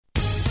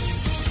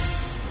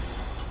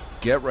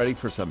get ready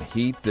for some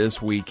heat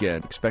this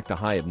weekend. Expect a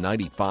high of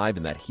 95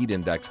 and that heat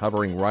index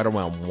hovering right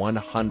around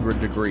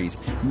 100 degrees.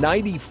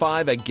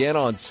 95 again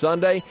on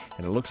Sunday,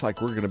 and it looks like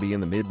we're going to be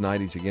in the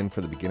mid-90s again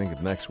for the beginning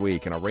of next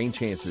week, and our rain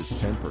chance is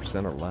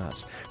 10% or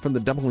less. From the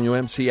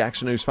WMC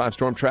Action News 5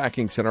 Storm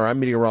Tracking Center, I'm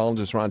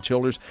meteorologist Ron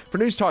Childers for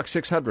News Talk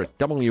 600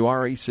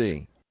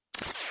 WREC.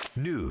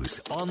 News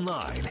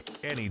online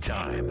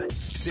anytime.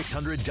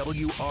 600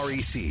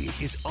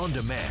 WREC is on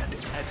demand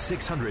at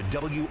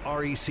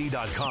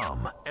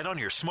 600WREC.com and on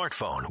your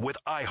smartphone with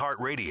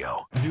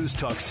iHeartRadio. News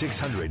Talk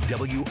 600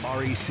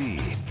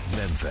 WREC,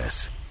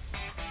 Memphis.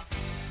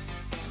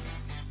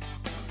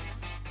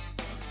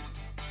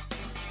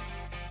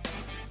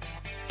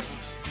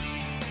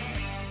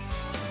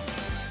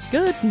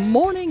 Good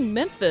morning,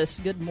 Memphis.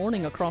 Good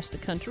morning across the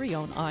country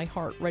on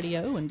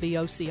iHeartRadio and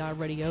BOCI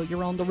Radio.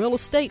 You're on the Real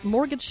Estate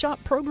Mortgage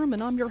Shop program,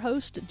 and I'm your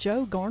host,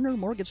 Joe Garner,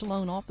 Mortgage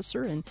Loan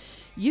Officer. And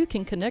you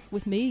can connect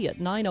with me at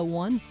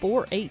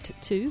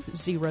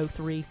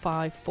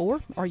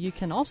 901-482-0354, or you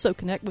can also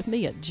connect with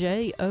me at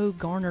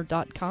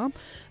jogarner.com.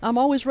 I'm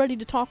always ready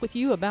to talk with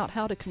you about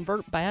how to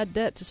convert bad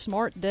debt to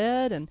smart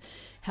debt and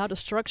how to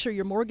structure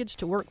your mortgage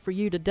to work for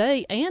you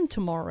today and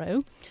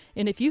tomorrow.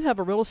 And if you have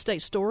a real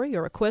estate story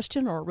or a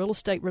question or a real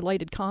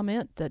estate-related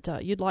comment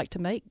that you'd like to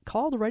make,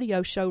 call the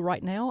radio show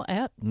right now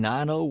at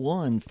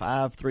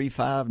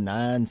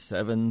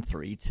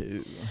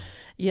 901-535-9732.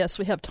 Yes,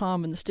 we have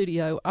Tom in the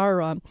studio.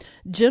 Our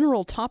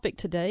general topic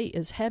today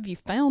is, have you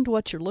found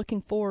what you're looking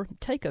for?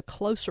 Take a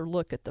closer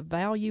look at the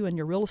value in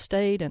your real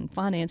estate and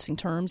financing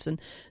terms. And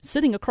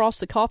sitting across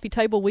the coffee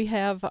table, we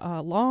have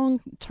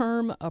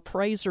long-term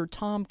appraiser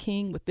Tom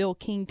King with Bill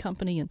King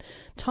Company. And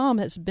Tom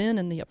has been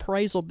in the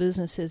appraisal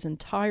business his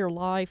entire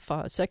life,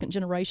 second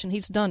generation.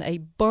 He's done a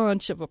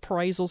bunch of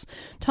appraisals.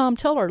 Tom,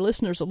 tell our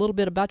listeners a little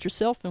bit about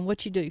yourself and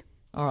what you do.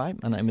 All right.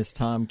 My name is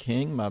Tom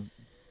King. My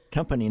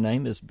company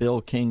name is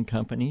Bill King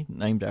Company,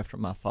 named after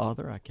my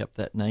father. I kept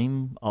that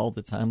name all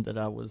the time that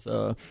I was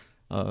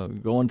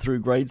going through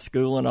grade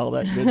school and all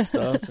that good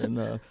stuff.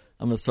 And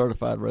I'm a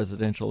certified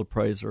residential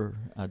appraiser.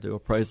 I do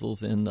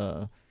appraisals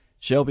in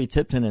Shelby,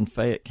 Tipton, and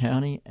Fayette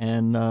County,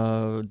 and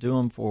do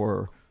them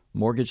for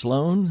mortgage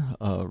loan,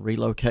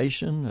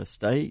 relocation,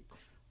 estate,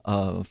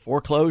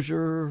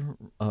 foreclosure,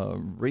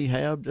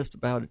 rehab, just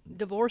about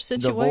divorce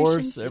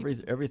situations,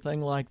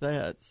 everything like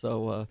that.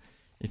 So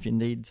if you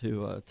need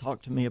to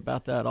talk to me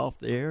about that off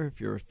the air,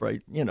 if you're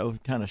afraid,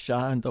 kind of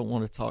shy and don't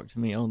want to talk to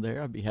me on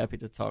there, I'd be happy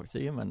to talk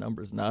to you. My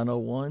number is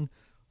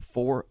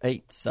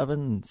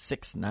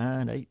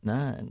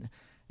 901-487-6989.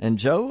 And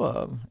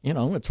Joe, I'm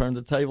going to turn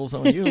the tables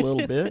on you a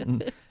little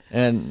bit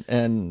and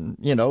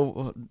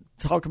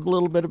talk a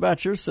little bit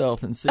about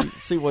yourself and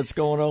see what's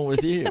going on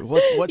with you.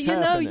 What's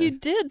happening? You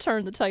did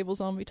turn the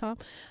tables on me, Tom.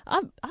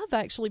 I've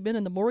actually been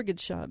in the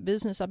mortgage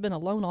business. I've been a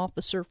loan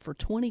officer for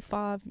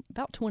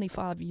about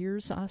 25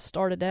 years. I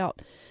started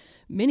out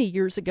many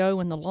years ago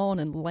in the lawn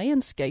and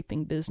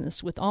landscaping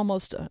business with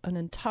almost an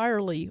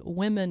entirely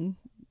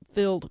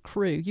women-filled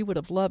crew. You would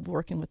have loved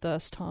working with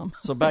us, Tom.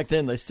 So back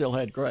then they still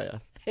had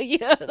grass.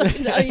 Yeah.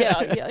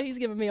 He's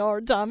giving me a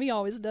hard time. He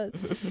always does.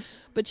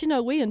 But,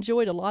 we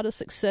enjoyed a lot of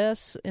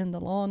success in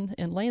the lawn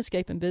and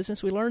landscaping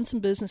business. We learned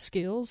some business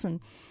skills, and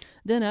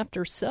then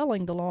after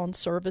selling the lawn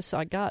service,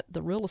 I got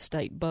the real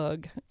estate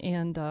bug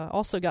and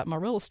also got my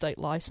real estate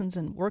license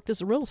and worked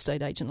as a real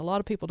estate agent. A lot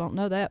of people don't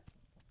know that.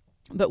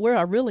 But where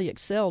I really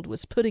excelled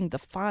was putting the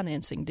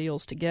financing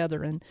deals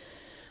together, and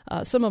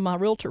some of my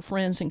realtor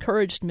friends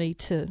encouraged me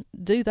to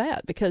do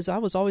that because I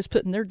was always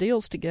putting their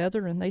deals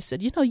together, and they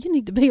said, you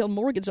need to be a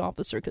mortgage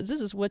officer because this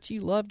is what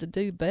you love to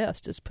do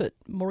best, is put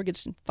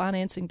mortgage and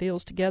financing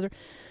deals together.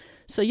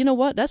 So you know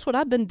what? That's what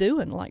I've been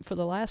doing like for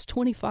the last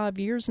 25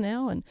 years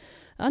now, and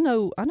I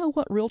know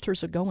what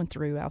realtors are going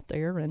through out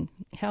there and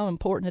how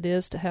important it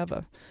is to have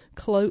a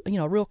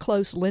real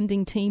close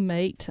lending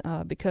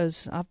teammate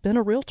because I've been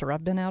a realtor.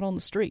 I've been out on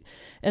the street,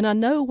 and I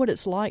know what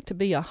it's like to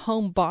be a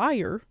home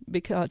buyer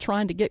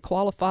trying to get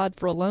qualified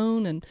for a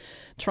loan and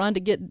trying to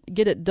get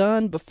it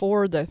done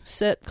before the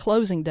set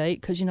closing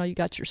date because, you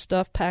got your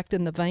stuff packed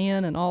in the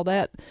van and all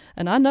that.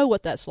 And I know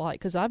what that's like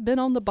because I've been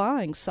on the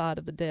buying side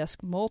of the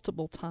desk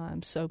multiple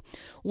times. So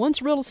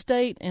once real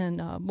estate and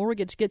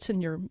mortgage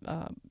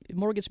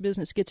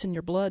business gets in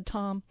your blood,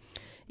 Tom,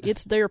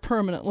 it's there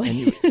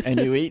permanently. And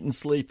you eat and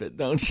sleep it,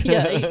 don't you?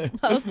 Yeah,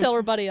 I always tell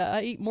everybody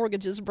I eat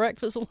mortgages,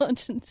 breakfast,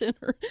 lunch, and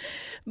dinner.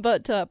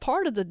 But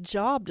part of the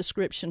job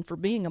description for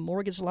being a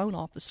mortgage loan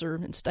officer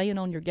and staying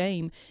on your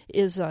game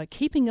is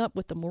keeping up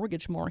with the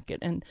mortgage market.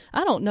 And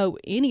I don't know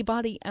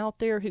anybody out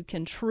there who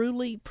can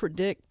truly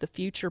predict the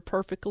future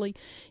perfectly.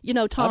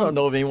 Tom, I don't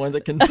know of anyone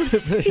that can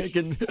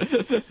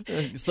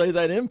say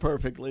that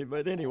imperfectly,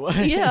 but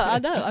anyway. Yeah, I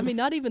know. I mean,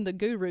 not even the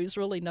gurus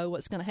really know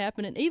what's going to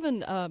happen. And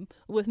even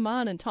with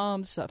mine and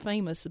Tom's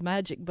famous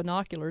magic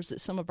binoculars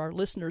that some of our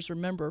listeners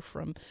remember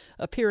from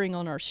appearing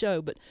on our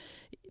show, but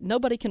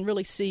nobody can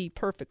really see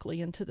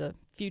perfectly into the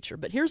future.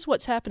 But here's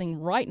what's happening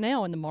right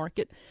now in the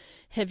market.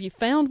 Have you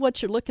found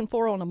what you're looking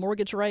for on a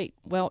mortgage rate?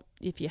 Well,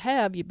 if you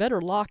have, you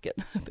better lock it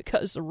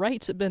because the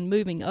rates have been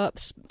moving up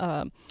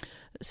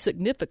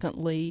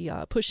significantly,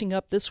 pushing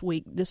up this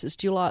week. This is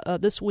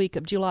this week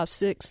of July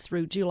 6th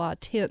through July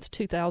 10th,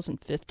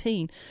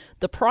 2015.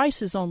 The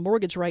prices on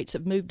mortgage rates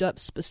have moved up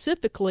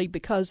specifically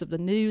because of the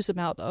news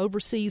about the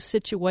overseas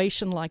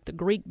situation like the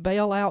Greek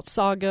bailout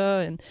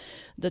saga and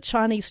the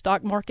Chinese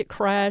stock market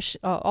crash.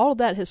 All of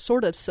that has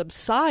sort of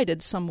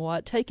subsided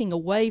somewhat, taking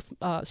away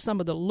some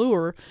of the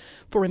lure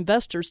for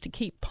investors to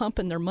keep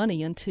pumping their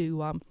money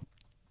into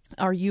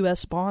our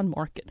U.S. bond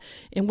market.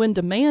 And when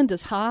demand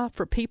is high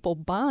for people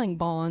buying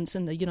bonds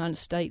in the United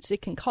States,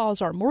 it can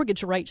cause our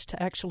mortgage rates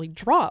to actually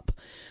drop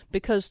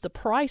because the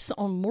price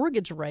on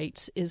mortgage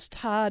rates is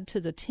tied to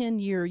the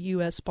 10-year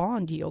U.S.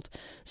 bond yield.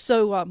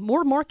 So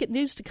more market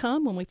news to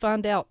come when we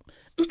find out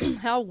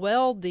how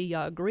well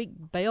the Greek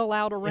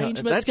bailout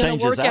arrangement's going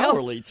to work out. That changes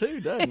hourly,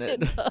 too, doesn't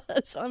it? It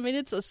does. I mean,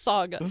 it's a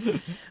saga.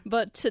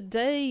 But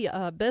today,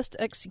 best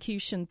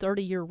execution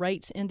 30-year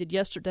rates ended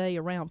yesterday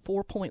around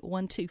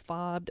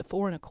 4.125 to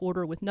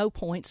 4.25 with no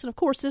points. And, of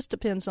course, this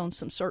depends on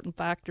some certain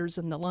factors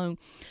in the loan.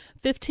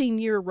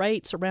 15-year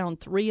rates around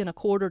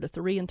 3.25 to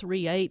 3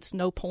 3/8,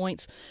 no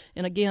points.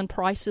 And, again,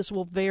 prices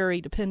will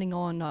vary depending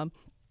on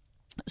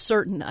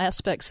certain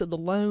aspects of the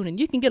loan, and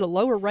you can get a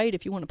lower rate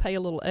if you want to pay a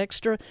little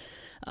extra.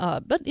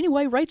 But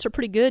anyway, rates are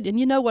pretty good. And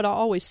you know what I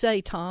always say,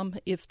 Tom,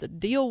 if the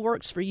deal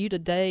works for you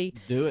today,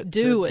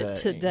 do it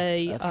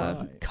today. That's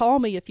right. Call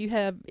me if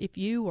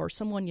you or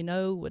someone you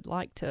know would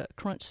like to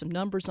crunch some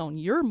numbers on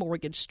your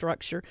mortgage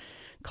structure.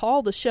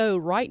 Call the show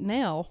right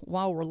now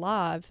while we're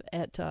live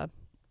at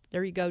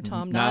there you go,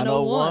 Tom,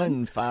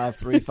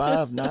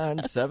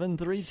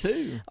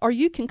 901-535-9732. Or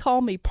you can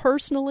call me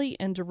personally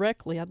and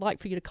directly. I'd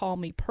like for you to call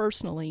me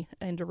personally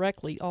and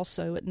directly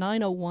also at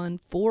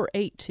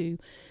 901-482-0354.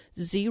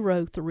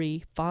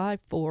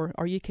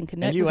 Or you can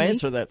connect with me. And you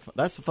answer that.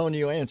 That's the phone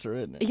you answer,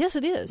 isn't it? Yes,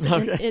 it is.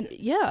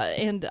 Okay.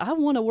 And I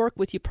want to work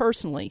with you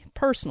personally.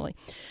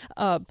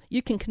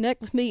 You can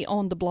connect with me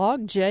on the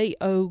blog,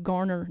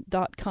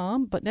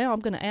 jogarner.com. But now I'm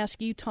going to ask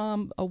you,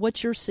 Tom,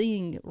 what you're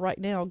seeing right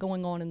now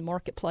going on in the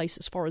marketplace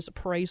as far as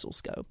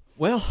appraisals go.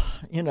 Well,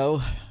 you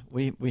know,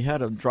 we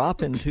had a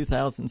drop in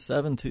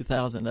 2007,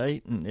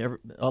 2008, and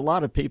a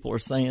lot of people are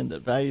saying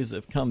that values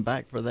have come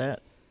back for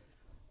that.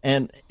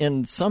 And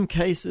in some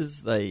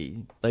cases,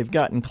 they've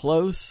gotten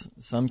close.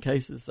 Some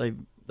cases,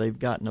 they've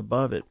gotten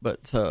above it.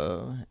 But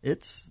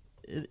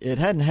it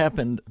hadn't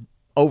happened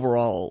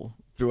overall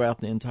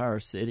throughout the entire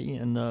city.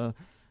 And the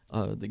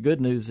good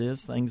news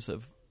is things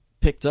have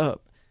picked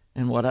up.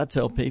 And what I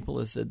tell people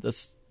is that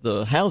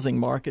the housing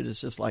market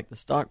is just like the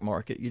stock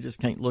market. You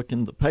just can't look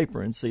in the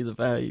paper and see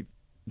the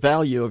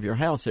value of your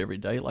house every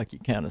day like you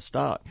can a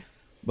stock.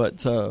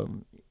 But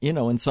you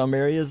know, in some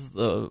areas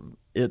the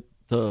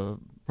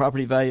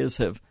property values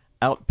have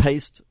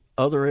outpaced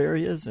other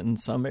areas. In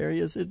some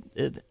areas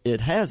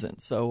it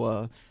hasn't.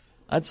 So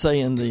I'd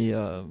say in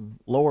the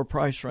lower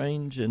price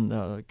range in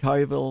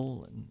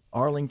Collierville and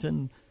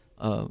Arlington,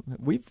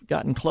 we've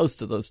gotten close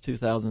to those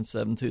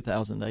 2007,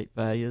 2008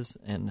 values,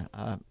 and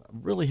I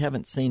really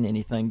haven't seen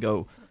anything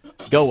go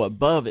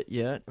above it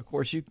yet. Of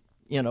course, you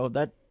know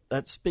that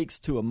speaks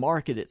to a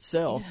market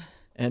itself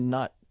and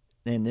not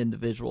an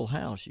individual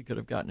house. You could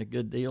have gotten a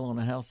good deal on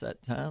a house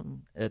at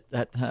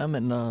that time,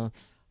 and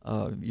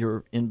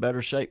you're in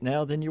better shape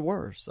now than you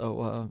were.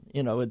 So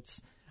you know,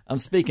 I'm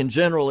speaking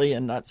generally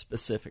and not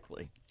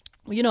specifically.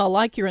 Well, you know, I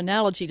like your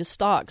analogy to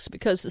stocks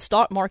because the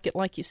stock market,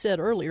 like you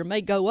said earlier,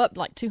 may go up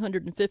like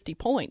 250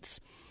 points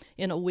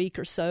in a week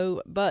or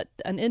so, but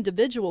an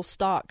individual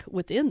stock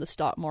within the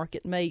stock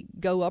market may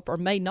go up or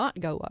may not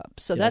go up.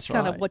 So that's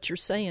kind of what you're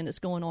saying is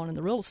going on in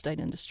the real estate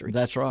industry.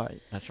 That's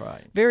right.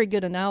 Very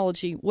good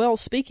analogy. Well,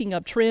 speaking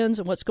of trends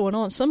and what's going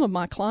on, some of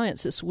my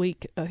clients this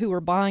week who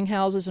are buying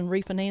houses and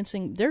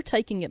refinancing, they're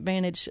taking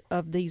advantage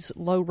of these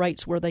low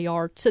rates where they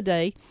are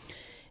today.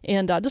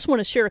 And I just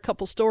want to share a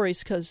couple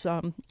stories because,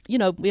 you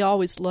know, we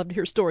always love to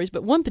hear stories.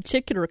 But one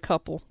particular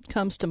couple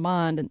comes to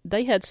mind, and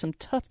they had some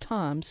tough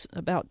times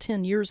about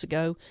 10 years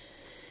ago,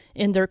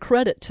 and their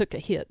credit took a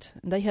hit.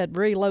 They had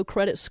very low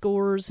credit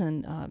scores,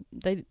 and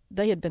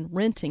they had been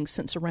renting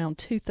since around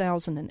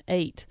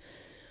 2008.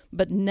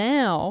 But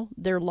now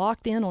they're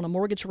locked in on a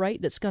mortgage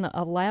rate that's going to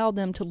allow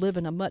them to live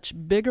in a much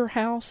bigger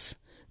house,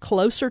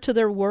 closer to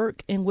their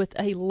work, and with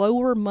a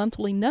lower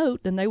monthly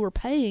note than they were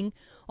paying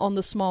on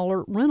the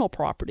smaller rental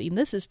property. And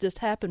this is just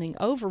happening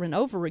over and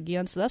over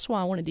again, so that's why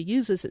I wanted to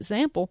use this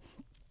example.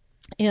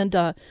 And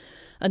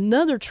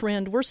another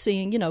trend we're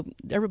seeing,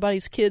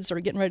 everybody's kids are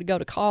getting ready to go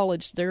to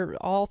college. They're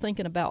all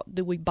thinking about,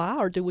 do we buy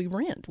or do we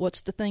rent?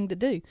 What's the thing to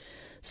do?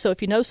 So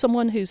if you know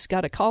someone who's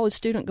got a college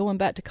student going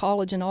back to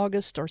college in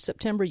August or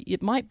September,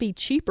 it might be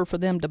cheaper for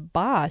them to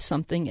buy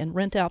something and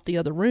rent out the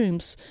other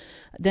rooms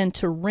than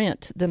to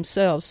rent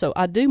themselves. So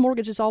I do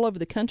mortgages all over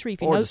the country.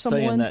 If you or know to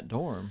someone, stay in that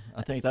dorm.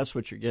 I think that's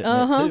what you're getting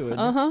at too, isn't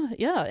it?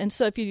 Yeah. And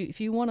so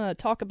if you want to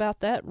talk about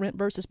that, rent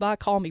versus buy,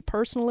 call me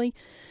personally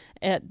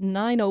at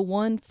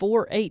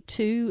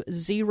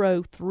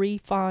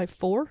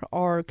 901-482-0354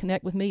 or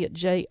connect with me at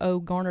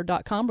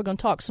jogarner.com. We're going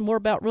to talk some more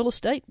about real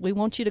estate. We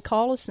want you to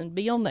call us and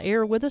be on the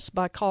air with us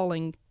by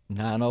calling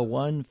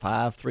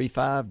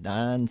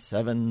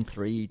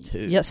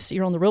 901-535-9732. Yes,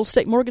 you're on the Real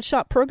Estate Mortgage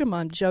Shop program.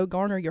 I'm Joe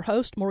Garner, your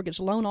host, mortgage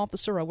loan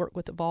officer. I work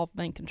with Evolve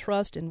Bank and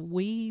Trust, and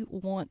we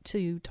want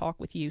to talk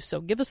with you.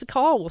 So give us a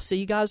call. We'll see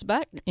you guys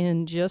back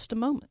in just a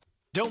moment.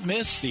 Don't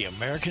miss The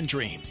American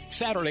Dream,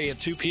 Saturday at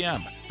 2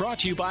 p.m., brought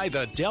to you by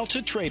the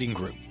Delta Trading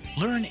Group.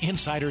 Learn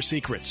insider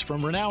secrets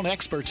from renowned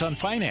experts on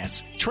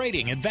finance,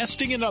 trading,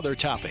 investing, and other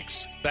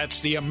topics. That's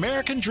The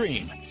American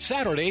Dream,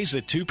 Saturdays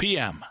at 2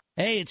 p.m.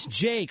 Hey, it's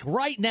Jake.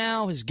 Right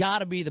now has got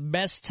to be the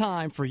best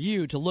time for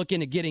you to look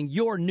into getting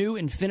your new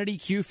Infiniti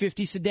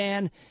Q50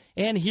 sedan,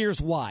 and here's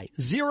why.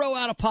 0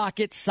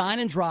 out-of-pocket, sign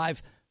and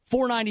drive,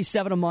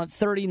 $497 a month,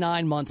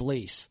 39-month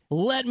lease.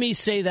 Let me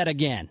say that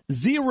again.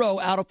 0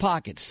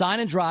 out-of-pocket, sign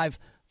and drive,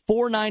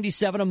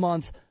 $497 a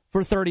month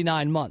for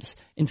 39 months.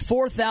 And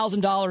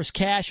 $4,000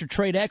 cash or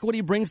trade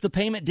equity brings the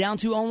payment down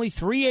to only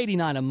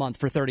 $389 a month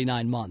for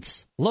 39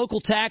 months.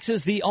 Local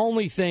taxes, the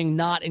only thing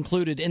not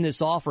included in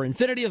this offer.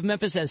 Infiniti of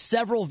Memphis has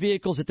several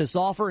vehicles at this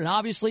offer, and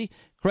obviously,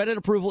 credit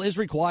approval is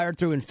required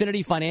through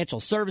Infiniti Financial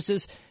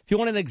Services. If you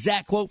want an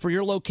exact quote for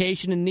your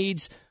location and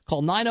needs,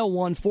 call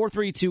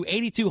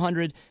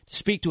 901-432-8200 to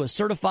speak to a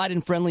certified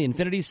and friendly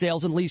Infiniti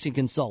sales and leasing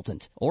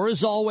consultant. Or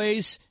as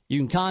always, you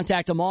can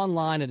contact them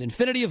online at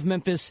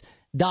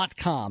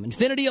infinityofmemphis.com.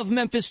 Infiniti of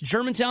Memphis,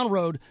 Germantown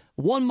Road,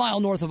 1 mile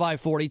north of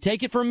I-40.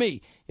 Take it from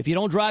me. If you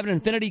don't drive an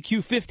Infiniti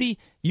Q50,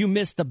 you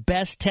miss the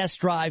best test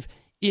drive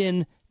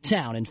in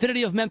town.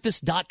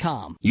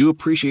 infinityofmemphis.com. You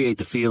appreciate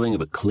the feeling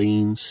of a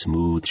clean,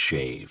 smooth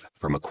shave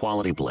from a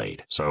quality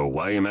blade. So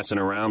why are you messing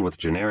around with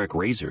generic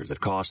razors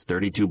that cost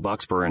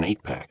 $32 for an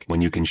 8-pack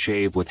when you can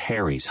shave with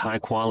Harry's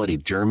high-quality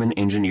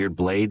German-engineered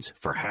blades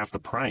for half the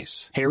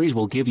price? Harry's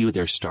will give you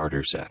their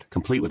starter set,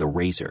 complete with a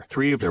razor,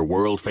 3 of their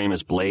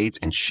world-famous blades,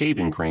 and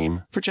shaving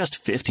cream for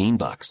just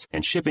 $15.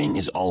 And shipping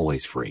is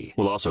always free.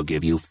 We'll also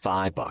give you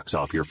 $5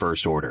 off your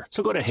first order.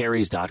 So go to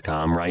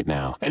harrys.com right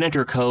now and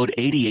enter code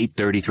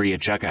 8833 at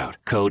checkout.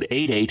 Code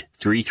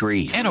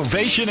 8833.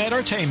 Innovation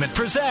Entertainment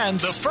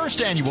presents the first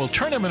annual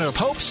Tournament of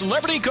Hope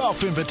Celebrity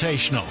Golf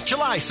Invitational,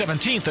 July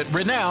 17th at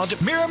renowned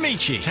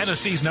Miramichi,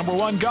 Tennessee's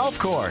 #1 golf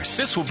course.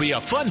 This will be a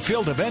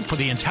fun-filled event for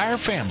the entire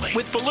family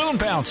with balloon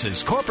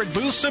bounces, corporate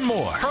booths, and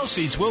more.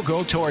 Proceeds will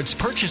go towards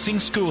purchasing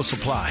school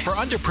supplies for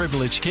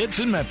underprivileged kids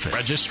in Memphis.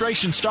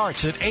 Registration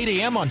starts at 8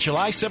 a.m. on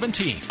July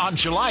 17th. On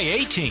July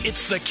 18th,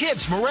 it's the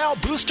Kids Morale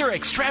Booster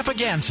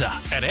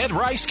Extravaganza at Ed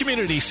Rice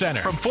Community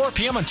Center from 4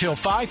 p.m. until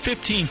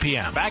 5:15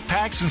 p.m.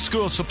 Backpacks and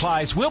school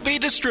supplies will be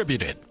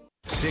distributed.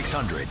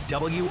 600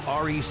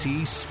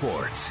 WREC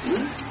Sports.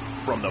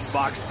 From the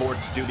Fox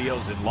Sports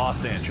Studios in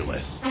Los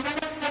Angeles,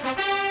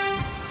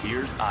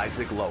 here's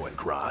Isaac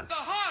Lowenkron. The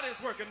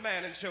hardest working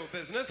man in show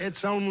business.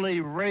 It's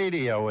only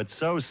radio. It's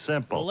so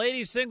simple. The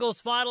ladies singles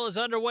final is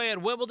underway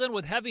at Wimbledon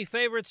with heavy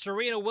favorite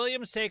Serena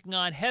Williams taking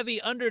on heavy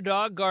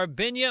underdog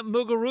Garbiñe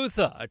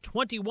Muguruza, a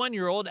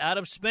 21-year-old out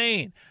of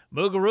Spain.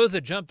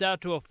 Muguruza jumped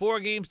out to a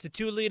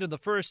 4-2 lead in the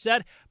first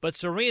set, but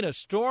Serena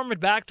stormed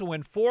back to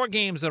win 4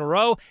 games in a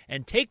row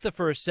and take the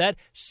first set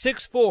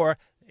 6-4.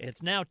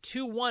 It's now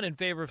 2-1 in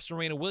favor of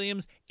Serena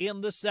Williams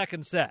in the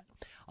second set.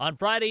 On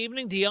Friday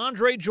evening,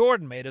 DeAndre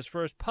Jordan made his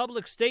first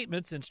public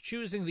statement since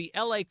choosing the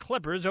L.A.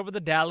 Clippers over the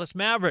Dallas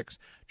Mavericks.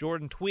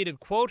 Jordan tweeted,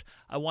 quote,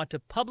 "I want to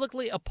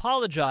publicly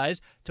apologize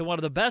to one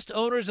of the best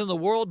owners in the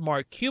world,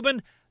 Mark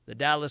Cuban, the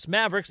Dallas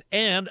Mavericks,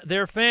 and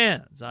their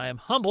fans. I am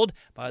humbled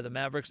by the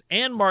Mavericks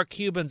and Mark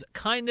Cuban's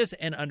kindness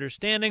and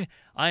understanding.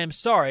 I am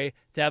sorry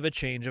to have a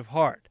change of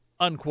heart,"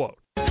 unquote.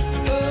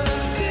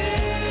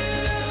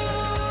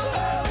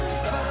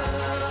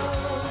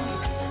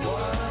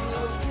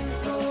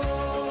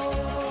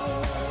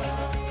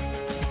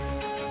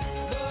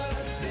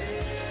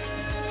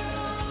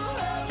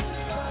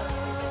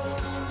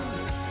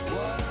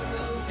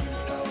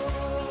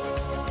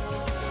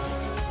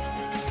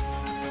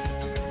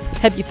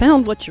 Have you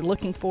found what you're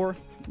looking for?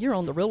 You're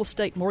on the Real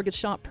Estate Mortgage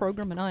Shop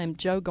program, and I am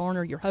Joe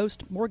Garner, your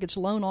host, mortgage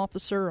loan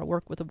officer. I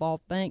work with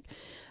Evolve Bank.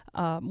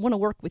 want to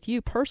work with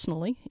you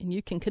personally, and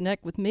you can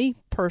connect with me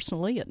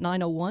personally at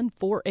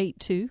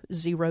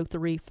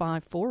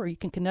 901-482-0354, or you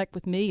can connect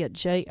with me at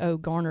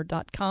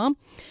jogarner.com.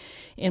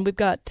 And we've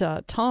got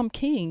Tom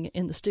King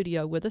in the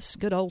studio with us.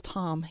 Good old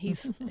Tom.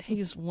 He's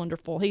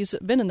wonderful. He's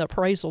been in the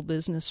appraisal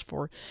business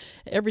for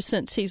ever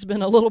since he's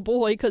been a little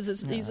boy, because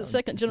he's a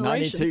second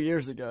generation. 92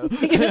 years ago.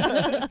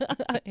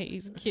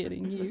 He's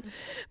kidding you.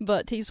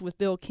 But he's with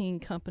Bill King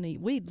Company.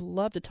 We'd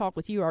love to talk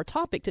with you. Our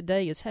topic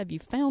today is, have you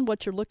found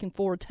what you're looking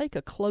for? Take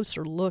a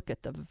closer look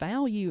at the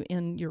value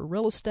in your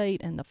real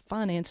estate and the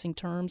financing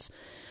terms.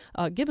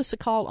 Give us a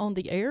call on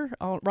the air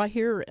right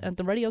here at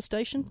the radio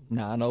station.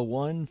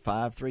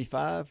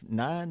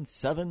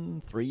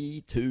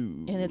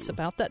 901-535-9732. And it's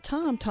about that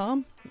time,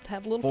 Tom, to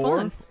have a little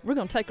fun. We're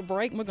going to take a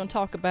break, and we're going to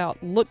talk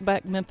about Look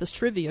Back Memphis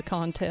Trivia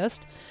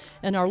Contest.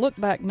 And our Look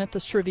Back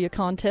Memphis Trivia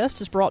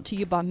Contest is brought to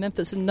you by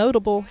Memphis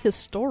notable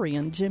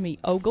historian Jimmy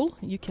Ogle.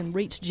 You can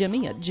reach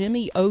Jimmy at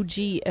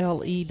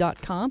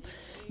jimmyogle.com.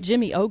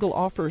 Jimmy Ogle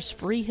offers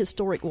free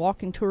historic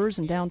walking tours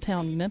in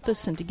downtown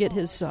Memphis, and to get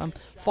his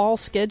fall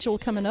schedule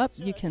coming up,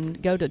 you can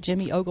go to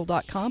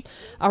jimmyogle.com.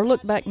 Our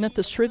Look Back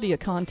Memphis Trivia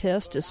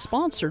Contest is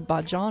sponsored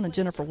by John and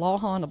Jennifer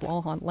Lawhon of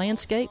Lawhon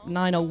Landscape,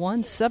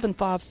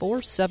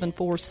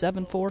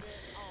 901-754-7474.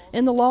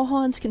 And the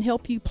Lawhons can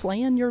help you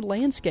plan your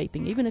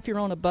landscaping, even if you're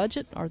on a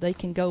budget, or they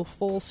can go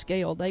full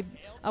scale.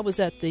 I was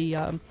at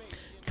the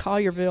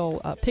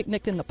Collierville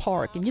picnic in the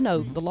park, and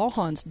the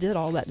Lawhons did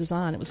all that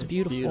design. It was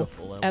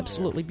beautiful,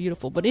 absolutely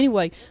beautiful. But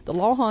anyway, the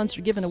Lawhons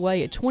are giving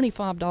away a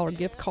 $25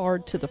 gift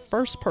card to the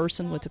first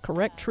person with the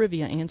correct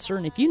trivia answer.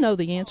 And if you know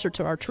the answer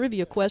to our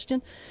trivia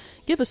question,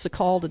 give us a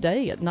call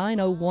today at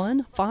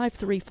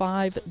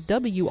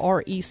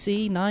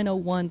 901-535-WREC,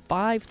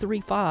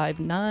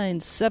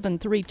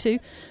 901-535-9732.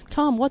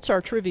 Tom, what's our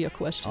trivia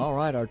question? All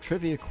right, our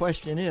trivia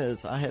question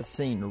is, I have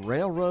seen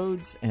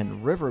railroads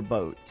and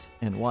riverboats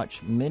and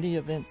watched many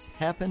events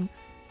happen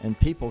and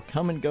people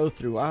come and go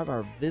throughout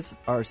our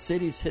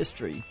city's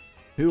history.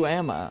 Who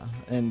am I?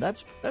 And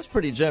that's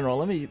pretty general.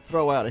 Let me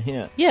throw out a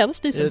hint. Yeah, let's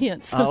do some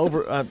hints.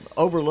 I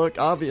overlook,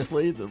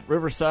 obviously, the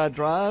Riverside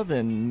Drive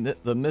and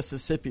the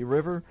Mississippi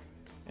River,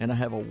 and I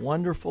have a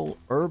wonderful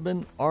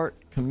Urban Art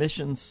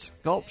Commission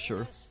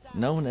sculpture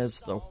known as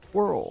the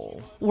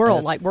Whirl.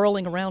 Whirl, like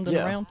whirling around and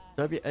around?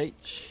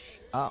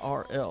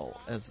 WHIRL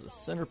as the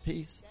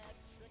centerpiece,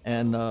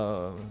 and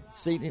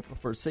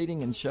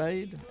seating and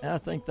shade. And I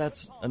think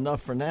that's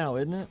enough for now,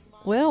 isn't it?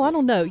 Well, I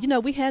don't know.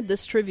 We had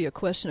this trivia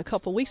question a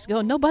couple of weeks ago,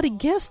 and nobody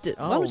guessed it.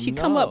 Why don't you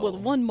come up with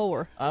one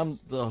more? I'm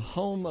the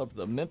home of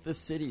the Memphis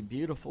City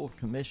Beautiful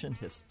Commission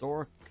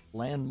Historic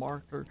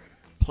Landmarker,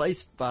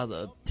 placed by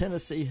the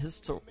Tennessee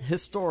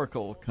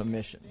Historical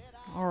Commission.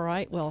 All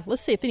right. Well,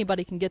 let's see if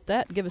anybody can get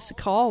that. Give us a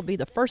call. Be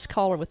the first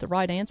caller with the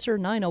right answer,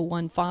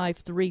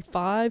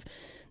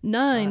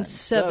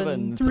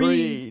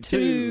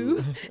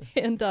 901-535-9732.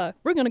 And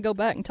we're going to go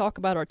back and talk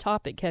about our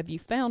topic. Have you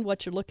found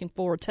what you're looking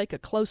for? Take a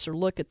closer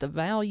look at the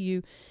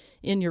value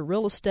in your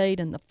real estate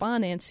and the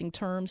financing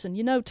terms.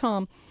 And,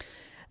 Tom,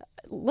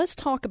 let's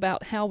talk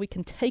about how we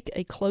can take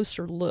a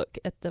closer look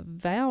at the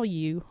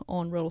value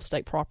on real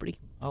estate property.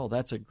 Oh,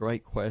 that's a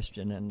great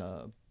question. And,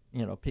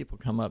 people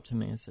come up to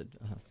me and said,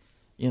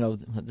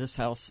 this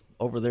house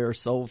over there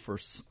sold for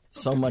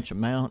so much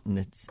amount, and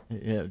it's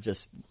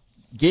just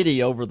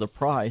giddy over the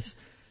price.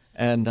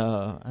 And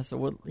I said,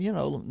 well,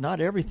 not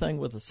everything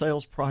with a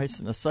sales price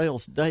and a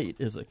sales date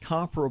is a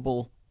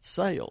comparable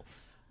sale.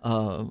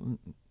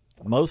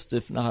 Most,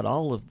 if not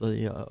all, of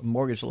the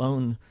mortgage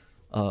loan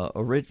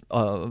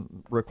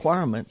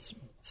requirements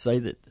say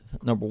that,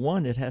 number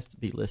one, it has to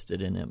be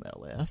listed in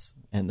MLS,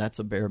 and that's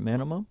a bare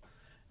minimum.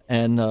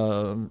 And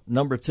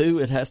number two,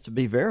 it has to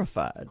be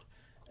verified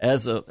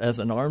as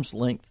an arm's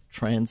length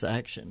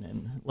transaction.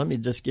 And let me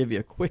just give you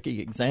a quick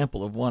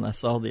example of one I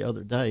saw the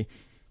other day.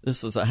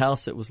 This was a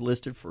house that was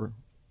listed for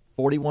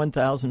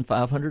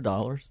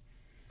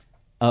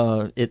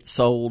 $41,500. It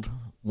sold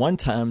one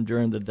time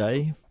during the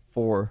day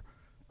for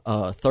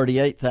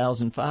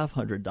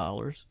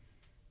 $38,500.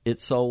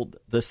 It sold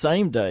the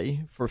same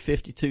day for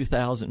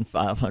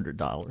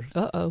 $52,500.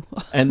 Uh-oh.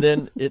 And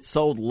then it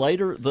sold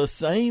later the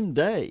same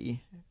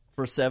day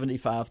for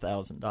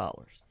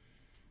 $75,000.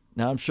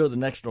 Now, I'm sure the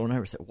next door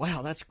neighbor said,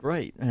 wow, that's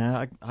great.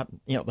 The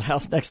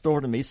house next door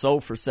to me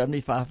sold for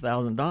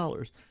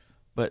 $75,000.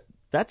 But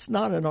that's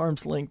not an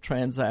arm's length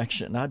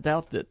transaction. I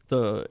doubt that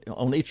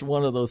on each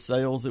one of those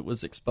sales it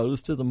was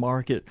exposed to the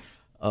market.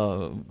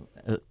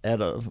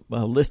 At a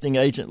listing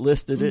agent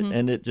listed it,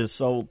 and it just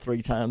sold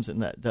 3 times in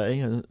that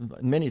day.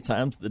 Many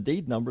times the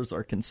deed numbers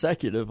are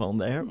consecutive on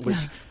there, which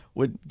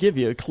would give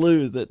you a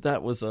clue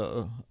that was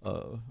a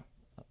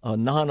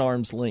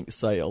non-arm's length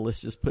sale. Let's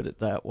just put it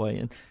that way.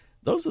 And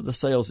those are the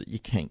sales that you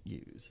can't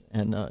use.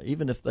 And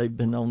even if they've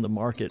been on the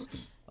market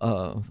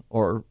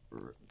or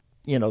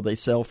they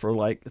sell for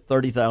like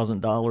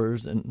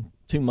 $30,000 and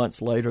 2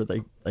 months later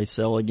they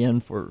sell again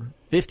for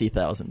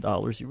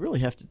 $50,000, you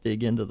really have to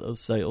dig into those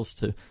sales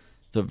to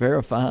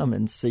verify them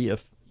and see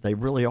if they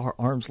really are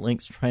arm's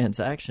length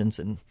transactions.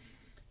 And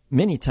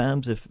many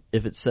times if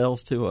it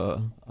sells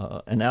to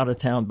an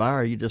out-of-town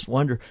buyer, you just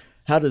wonder,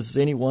 how does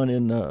anyone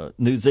in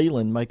New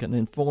Zealand make an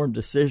informed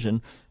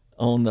decision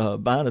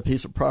on buying a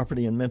piece of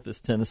property in Memphis,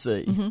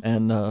 Tennessee? Mm-hmm.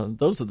 And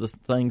those are the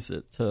things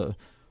that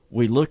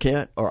we look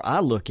at, or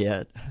I look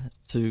at,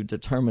 to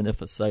determine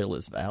if a sale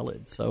is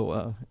valid.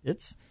 So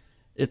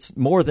it's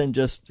more than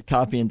just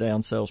copying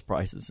down sales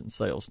prices and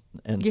sales.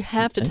 And you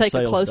have to take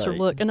a closer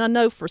look. And I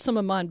know for some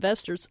of my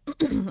investors,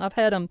 I've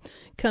had them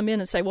come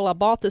in and say, "Well, I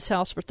bought this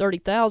house for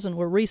 $30,000.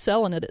 We're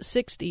reselling it at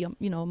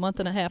 $60,000. A month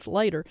and a half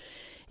later."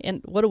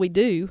 And what do we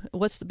do?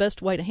 What's the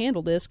best way to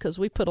handle this? Because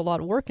we put a lot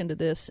of work into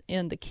this.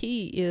 And the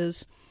key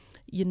is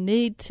you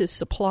need to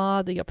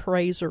supply the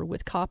appraiser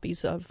with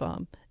copies of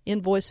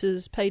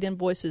invoices, paid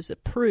invoices,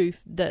 that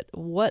proof that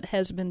what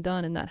has been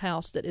done in that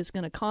house that is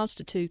going to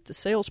constitute the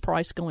sales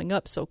price going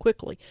up so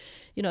quickly.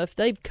 If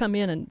they've come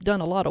in and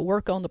done a lot of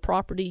work on the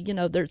property,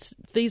 there's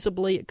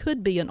feasibly, it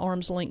could be an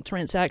arm's length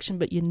transaction,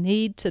 but you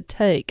need to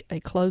take a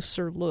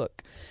closer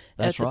look.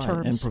 That's at right, the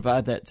terms. and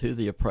provide that to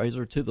the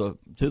appraiser, to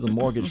the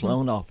mortgage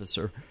loan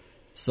officer,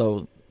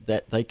 so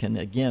that they can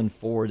again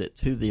forward it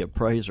to the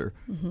appraiser.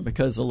 Mm-hmm.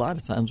 Because a lot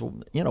of times,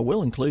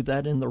 we'll include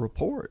that in the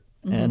report,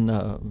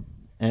 mm-hmm.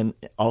 And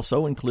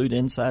also include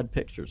inside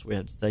pictures. We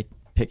have to take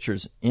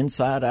pictures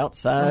inside,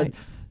 outside, right.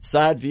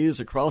 Side views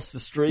across the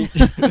street,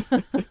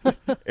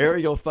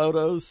 aerial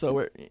photos.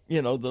 So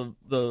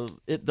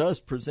it does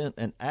present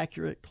an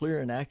clear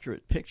and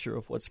accurate picture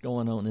of what's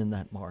going on in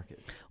that market.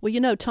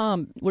 Well,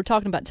 Tom, we're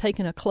talking about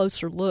taking a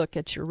closer look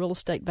at your real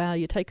estate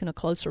value, taking a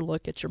closer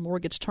look at your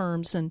mortgage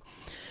terms, and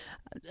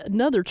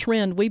another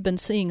trend we've been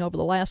seeing over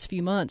the last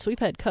few months, we've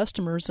had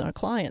customers and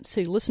clients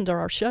who listen to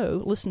our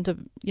show, listen to,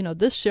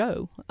 this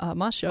show,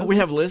 my show. Oh, we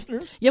have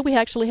listeners? Yeah, we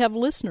actually have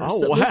listeners.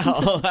 Oh, that wow. Listen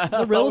to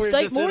the Real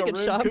Estate Mortgage in a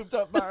room Shop. Cooped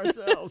up by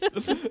ourselves.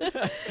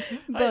 But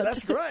hey,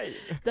 that's great.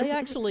 They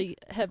actually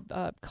have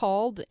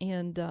called,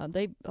 and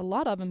a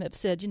lot of them have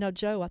said,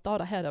 Joe, I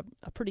thought I had a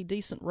pretty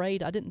decent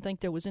rate. I didn't think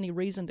there was any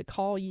reason to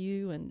call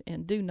you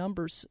and do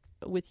numbers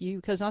with you,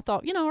 because I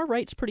thought, our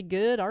rate's pretty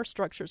good, our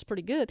structure's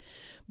pretty good,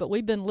 but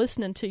we've been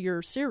listening to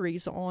your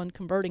series on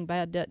converting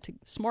bad debt to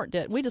smart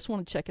debt, and we just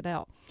want to check it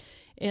out.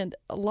 And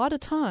a lot of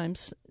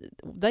times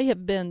they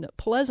have been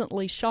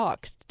pleasantly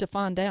shocked to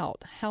find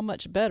out how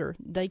much better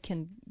they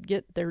can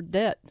get their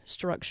debt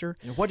structure.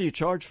 And what do you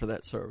charge for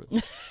that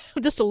service?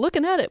 Just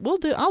looking at it,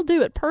 I'll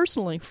do it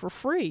personally for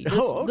free.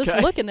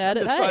 Just looking at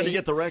it. Just trying to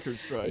get the record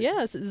straight.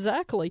 Yes,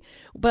 exactly.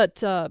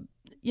 But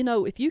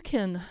if you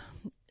can.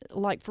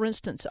 Like, for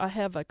instance, I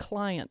have a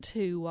client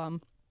who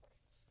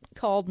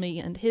called me,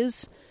 and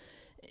he's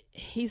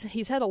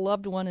had a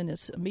loved one in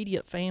his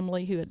immediate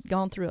family who had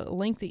gone through a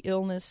lengthy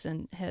illness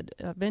and had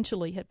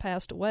eventually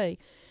passed away.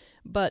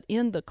 But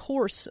in the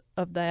course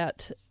of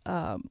that,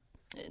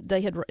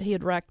 he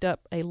had racked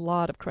up a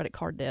lot of credit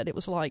card debt. It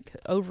was like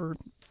over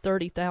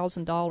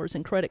 $30,000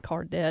 in credit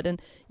card debt,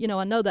 and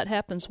I know that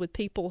happens with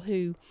people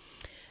who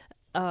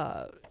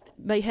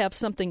may have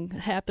something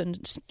happen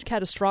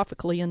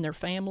catastrophically in their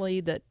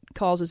family that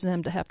causes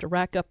them to have to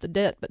rack up the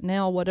debt, but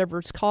now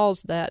whatever's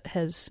caused that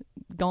has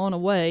gone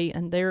away,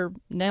 and they're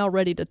now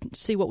ready to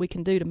see what we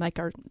can do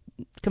to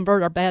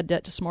convert our bad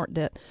debt to smart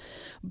debt.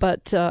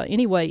 But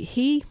anyway,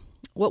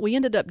 what we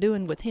ended up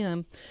doing with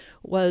him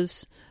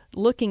was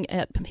looking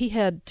at, he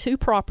had two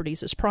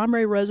properties, his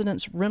primary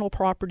residence, rental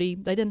property.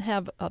 They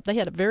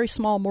had a very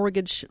small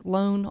mortgage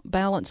loan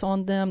balance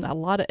on them, a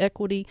lot of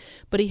equity,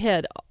 but he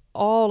had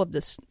all of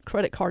this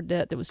credit card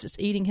debt that was just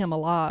eating him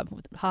alive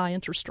with high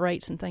interest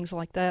rates and things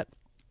like that.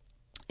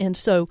 And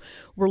so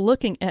we're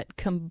looking at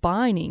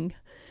combining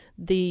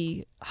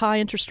the high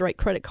interest rate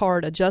credit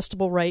card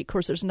adjustable rate. Of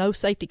course, there's no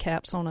safety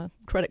caps on a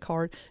credit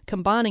card.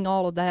 Combining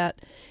all of that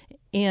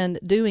and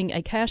doing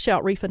a cash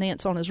out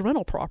refinance on his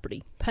rental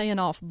property, paying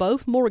off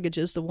both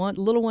mortgages, the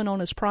little one on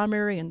his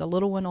primary and the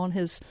little one on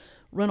his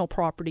rental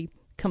property,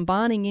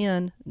 combining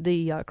in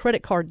the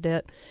credit card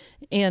debt,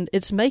 and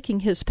it's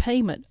making his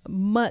payment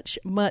much,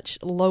 much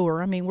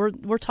lower. I mean,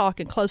 we're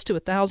talking close to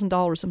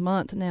 $1,000 a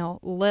month now,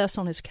 less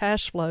on his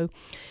cash flow,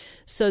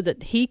 so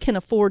that he can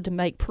afford to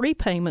make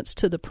prepayments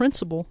to the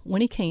principal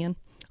when he can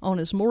on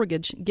his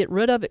mortgage, get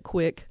rid of it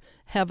quick,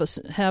 have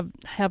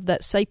that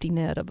safety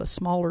net of a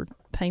smaller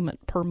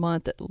payment per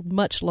month at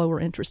much lower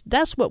interest.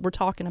 That's what we're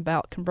talking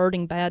about,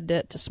 converting bad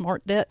debt to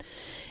smart debt.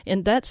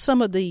 And that's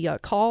some of the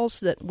calls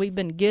that we've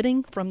been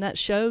getting from that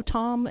show,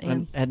 Tom.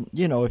 And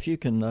if you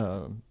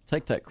can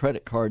take that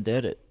credit card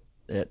debt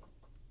at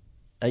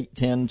 8,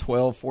 10,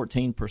 12,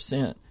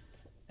 14%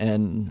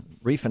 and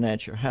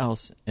refinance your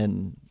house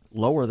and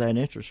lower that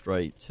interest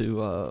rate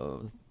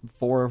to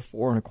 4,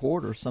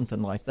 4.25%,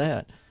 something like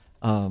that,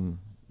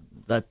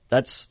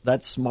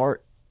 that's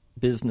smart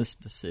business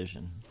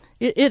decision.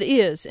 It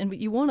is, and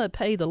you want to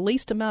pay the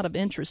least amount of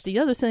interest. The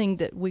other thing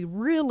that we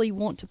really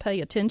want to pay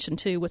attention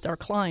to with our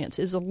clients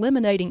is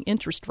eliminating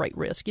interest rate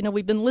risk.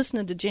 We've been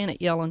listening to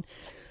Janet Yellen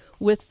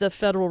with the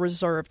Federal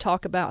Reserve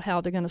talk about how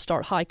they're going to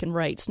start hiking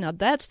rates. Now,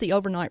 that's the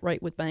overnight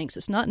rate with banks.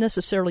 It's not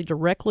necessarily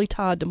directly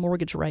tied to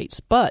mortgage rates,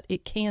 but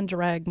it can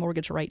drag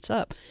mortgage rates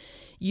up.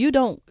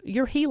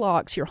 your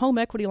HELOCs, your home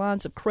equity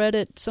lines of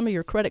credit, some of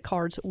your credit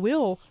cards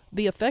will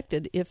be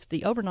affected if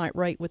the overnight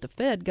rate with the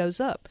Fed goes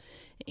up.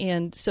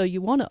 And so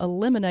you want to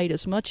eliminate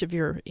as much of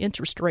your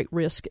interest rate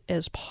risk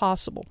as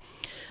possible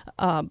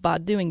by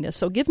doing this.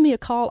 So give me a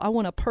call. I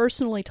want to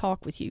personally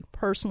talk with you.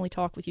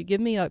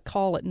 Give me a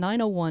call at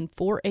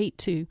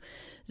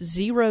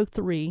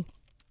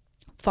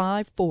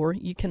 901-482-0354.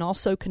 You can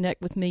also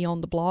connect with me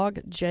on the blog,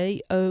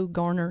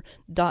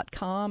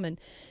 jogarner.com. And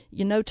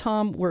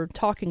Tom, we're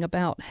talking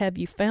about, have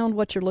you found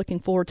what you're looking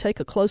for? Take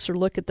a closer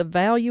look at the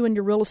value in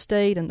your real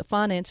estate and the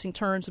financing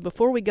terms. And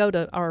before we go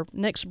to our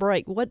next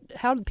break,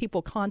 how do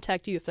people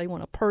contact you if they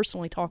want to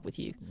personally talk with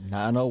you?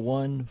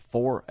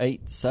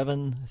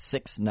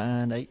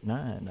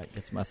 901-487-6989.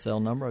 That's my cell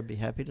number. I'd be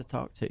happy to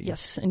talk to you.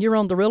 Yes, and you're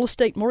on the Real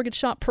Estate Mortgage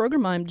Shop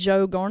program. I'm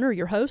Joe Garner,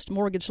 your host,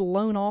 mortgage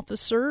loan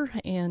officer,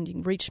 and you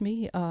can reach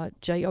me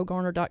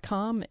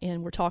jogarner.com.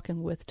 And we're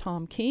talking with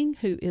Tom King,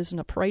 who is an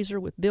appraiser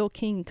with Bill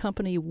King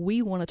Company.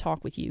 We want to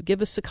talk with you.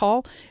 Give us a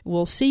call.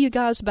 We'll see you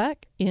guys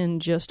back in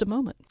just a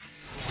moment.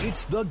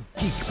 It's the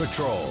Geek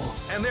Patrol,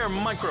 and their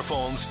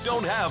microphones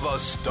don't have a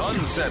stun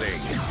setting.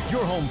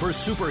 Your home for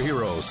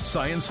superheroes,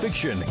 science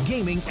fiction,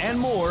 gaming, and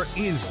more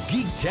is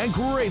Geek Tech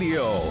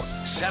Radio.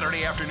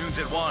 Saturday afternoons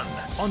at 1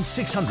 on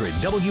 600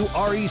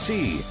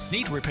 WREC.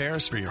 Need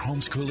repairs for your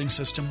home's cooling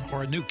system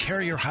or a new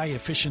Carrier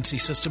high-efficiency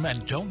system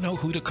and don't know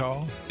who to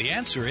call? The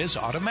answer is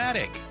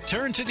Automatic.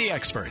 Turn to the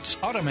experts.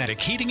 Automatic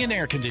Heating and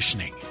Air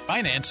Conditioning.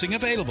 Financing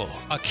available.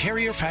 A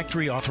Carrier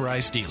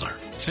factory-authorized dealer.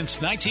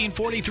 Since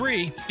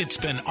 1943, it's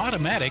been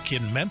Automatic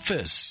in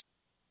Memphis.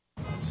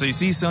 So you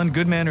see, son,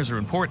 good manners are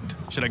important.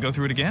 Should I go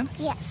through it again?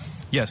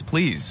 Yes. Yes,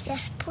 please.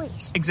 Yes,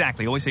 please.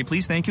 Exactly. Always say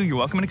please, thank you, you're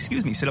welcome, and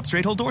excuse me. Sit up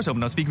straight, hold doors open,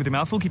 don't speak with your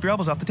mouth full, keep your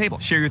elbows off the table.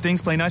 Share your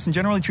things, play nice, and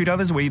generally treat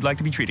others the way you'd like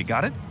to be treated.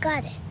 Got it?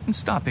 Got it. And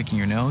stop picking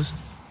your nose.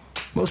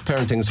 Most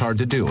parenting is hard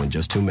to do in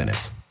just 2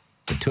 minutes.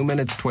 But 2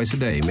 minutes twice a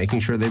day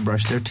making sure they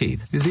brush their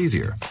teeth is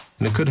easier,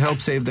 and it could help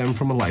save them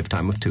from a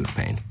lifetime of tooth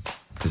pain.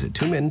 Visit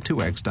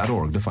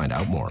 2min2x.org to find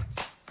out more.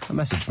 A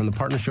message from the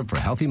Partnership for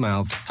Healthy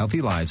Mouths,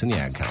 Healthy Lives, and the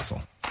Ad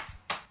Council.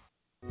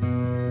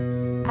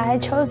 I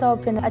chose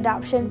open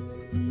adoption.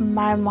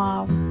 My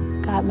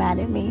mom got mad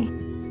at me.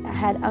 I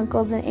had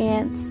uncles and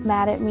aunts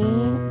mad at me.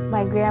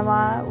 My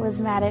grandma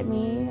was mad at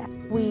me.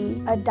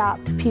 We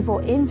adopt people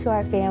into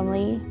our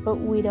family, but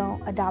we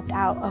don't adopt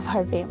out of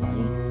our family.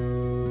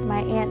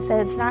 My aunt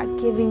said, it's not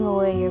giving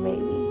away your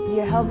baby.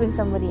 You're helping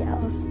somebody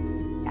else.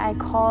 I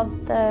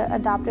called the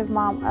adoptive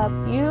mom up.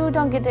 You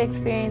don't get to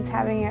experience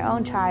having your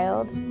own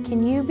child.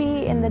 Can you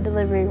be in the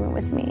delivery room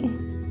with me?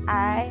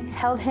 I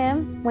held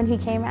him when he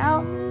came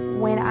out.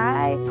 When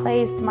I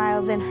placed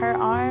Miles in her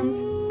arms,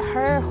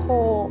 her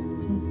whole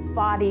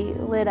body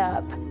lit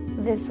up.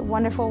 This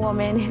wonderful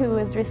woman who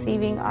was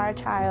receiving our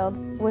child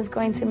was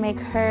going to make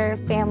her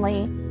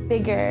family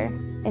bigger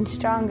and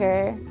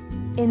stronger.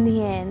 In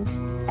the end,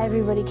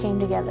 everybody came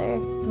together.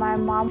 My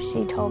mom,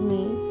 she told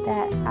me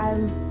that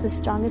I'm the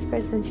strongest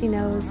person she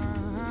knows.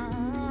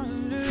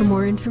 For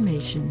more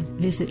information,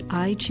 visit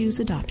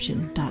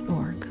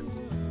ichooseadoption.org.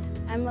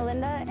 I'm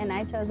Melinda, and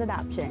I chose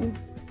adoption.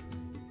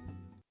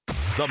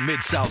 The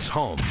Mid-South's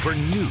home for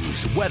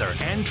news, weather,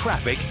 and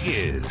traffic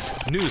is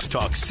News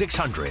Talk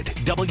 600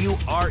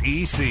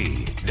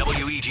 WREC.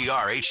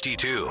 WEGR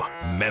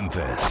HD2,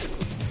 Memphis.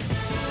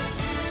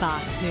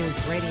 Fox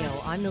News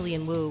Radio, I'm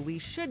Lillian Wu. We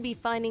should be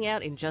finding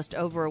out in just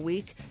over a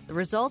week the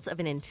results of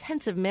an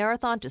intensive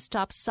marathon to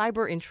stop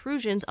cyber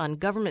intrusions on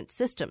government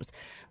systems.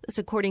 This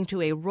according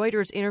to a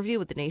Reuters interview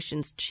with the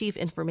nation's chief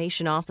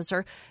information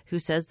officer, who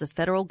says the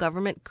federal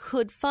government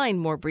could find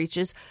more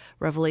breaches.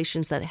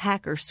 Revelations that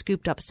hackers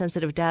scooped up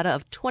sensitive data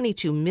of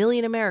 22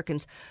 million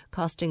Americans,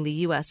 costing the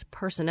U.S.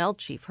 personnel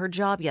chief her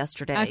job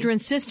yesterday. After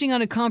insisting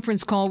on a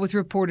conference call with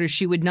reporters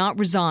she would not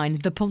resign,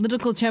 the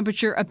political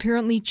temperature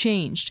apparently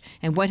changed,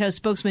 and White House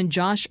spokesman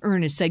Josh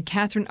Earnest said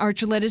Catherine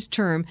Archuleta's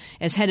term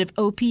as head of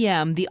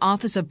OPM, the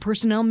Office of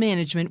Personnel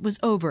Management, was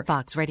over.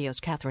 Fox Radio's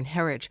Catherine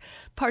Herridge.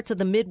 Parts of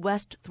the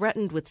Midwest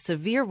threatened with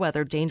severe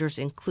weather dangers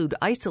include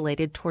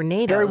isolated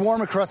tornadoes. Very warm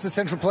across the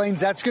Central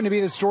Plains. That's going to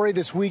be the story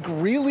this week,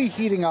 really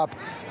heating up.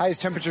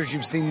 Highest temperatures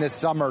you've seen this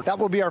summer. That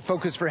will be our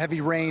focus for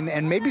heavy rain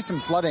and maybe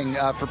some flooding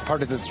for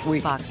part of this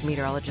week. Fox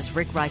meteorologist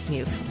Rick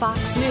Reichmuth.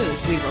 Fox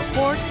News. We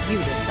report, you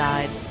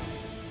decide.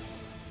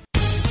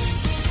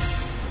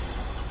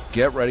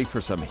 Get ready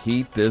for some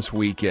heat this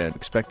weekend.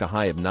 Expect a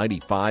high of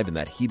 95 and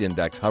that heat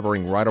index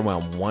hovering right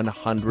around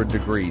 100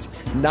 degrees.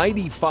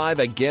 95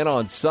 again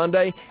on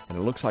Sunday, and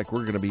it looks like we're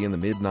going to be in the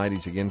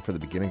mid-90s again for the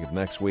beginning of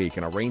next week,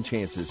 and our rain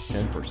chance is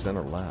 10%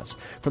 or less.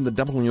 From the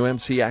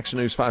WMC Action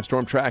News 5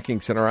 Storm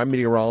Tracking Center, I'm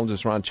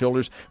meteorologist Ron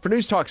Childers for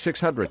News Talk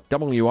 600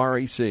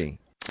 WREC.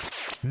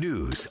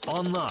 News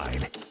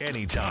online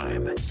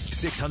anytime.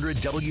 600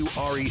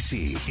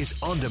 WREC is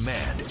on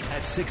demand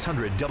at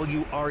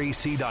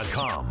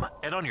 600WREC.com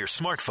and on your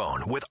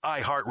smartphone with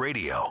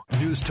iHeartRadio.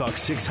 News Talk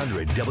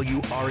 600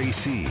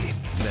 WREC,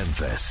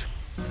 Memphis.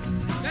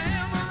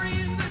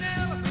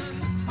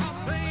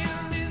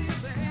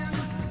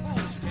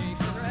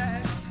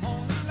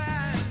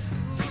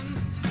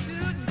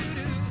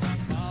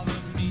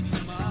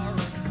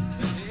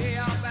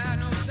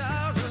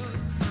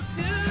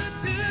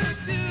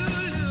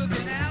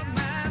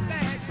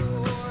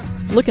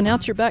 looking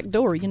out your back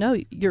door. You know,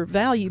 your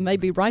value may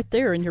be right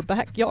there in your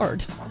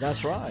backyard.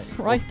 That's right.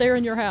 Right there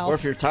in your house. Or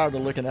if you're tired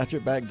of looking out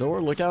your back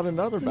door, look out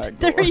another back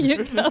door. There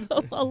you go.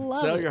 I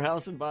love Sell it. your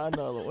house and buy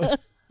another one.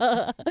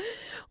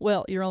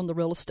 Well, you're on the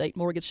Real Estate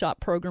Mortgage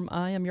Shop program.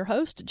 I am your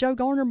host, Joe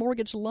Garner,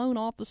 mortgage loan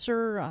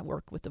officer. I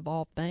work with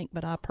Evolve Bank,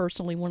 but I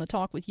personally want to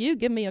talk with you.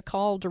 Give me a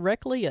call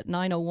directly at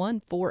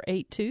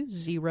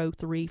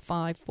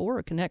 901-482-0354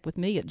 or connect with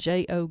me at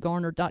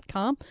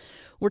jogarner.com.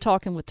 We're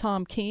talking with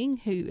Tom King,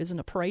 who is an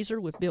appraiser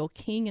with Bill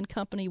King &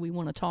 Company. We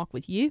want to talk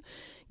with you.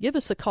 Give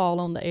us a call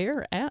on the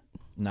air at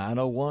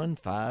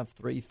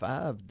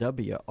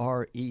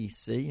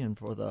 901-535-WREC, and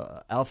for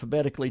the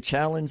alphabetically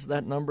challenged,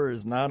 that number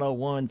is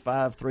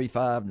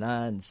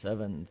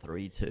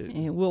 901-535-9732.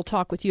 And we'll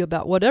talk with you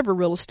about whatever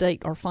real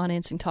estate or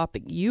financing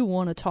topic you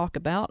want to talk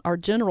about. Our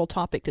general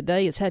topic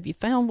today is, have you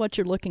found what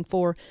you're looking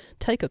for?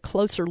 Take a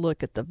closer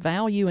look at the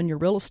value in your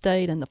real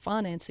estate and the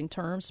financing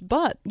terms.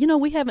 But, you know,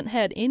 we haven't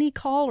had any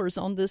callers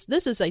on this.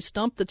 This is a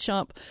Stump the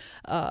Chump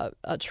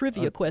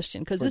trivia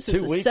question, because this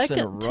is the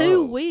second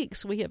 2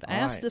 weeks we have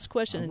asked this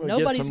question. And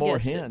nobody's get some more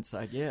guessed hints, it.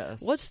 I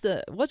guess. What's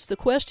the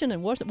question,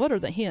 and what are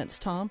the hints,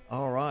 Tom?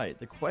 All right.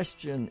 The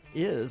question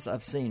is,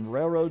 I've seen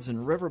railroads and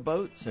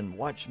riverboats and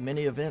watched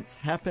many events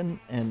happen,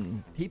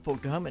 and people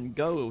come and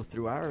go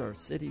through our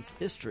city's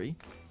history.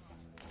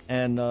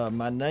 And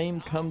my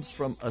name comes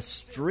from a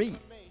street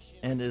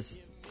and is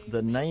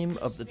the name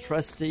of the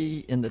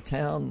trustee in the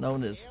town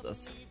known as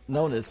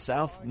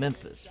South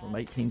Memphis from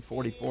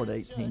 1844 to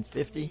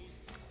 1850.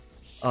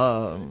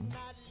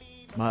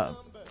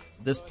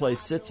 This place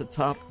sits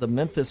atop the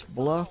Memphis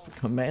Bluff,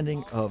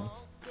 commanding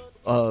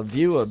a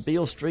view of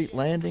Beale Street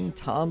Landing,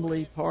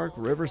 Tomley Park,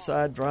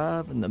 Riverside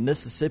Drive, and the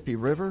Mississippi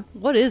River.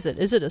 What is it?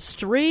 Is it a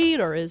street,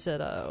 or is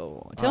it a...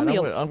 Tell me.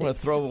 I'm going to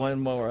throw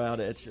one more out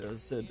at you. It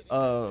said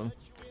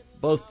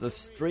both the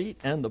street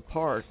and the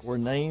park were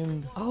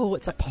named... Oh,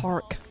 it's a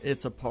park.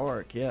 It's a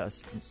park,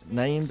 yes.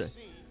 Named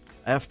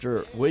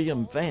after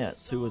William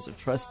Vance, who was a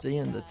trustee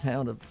in the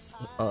town of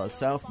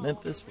South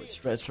Memphis, which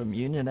stretched from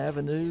Union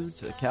Avenue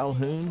to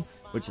Calhoun,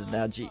 which is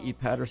now G.E.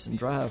 Patterson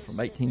Drive, from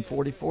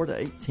 1844 to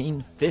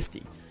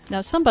 1850.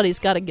 Now, somebody's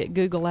got to get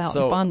Google out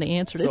and find the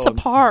answer. It's a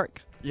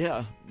park.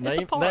 Yeah,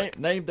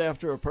 named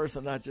after a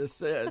person I just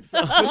said.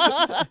 So.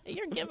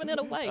 You're giving it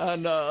away. I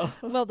know.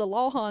 Well, the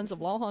Lawhons of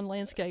Lawhon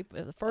Landscape,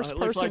 the first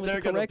person with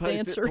the correct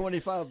answer.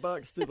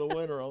 $25 to the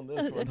winner on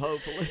this one,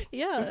 hopefully.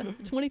 Yeah,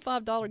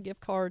 $25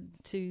 gift card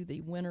to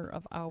the winner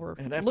of our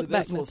And after Look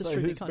this, Back we'll say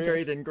who's contest.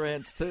 buried in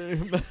Grant's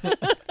tomb.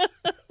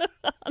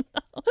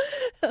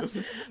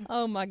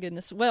 Oh, my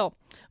goodness. Well,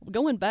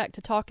 going back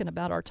to talking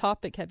about our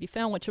topic, have you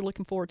found what you're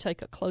looking for?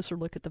 Take a closer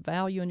look at the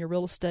value in your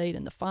real estate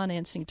and the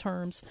financing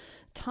terms.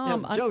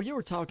 Tom, Joe, you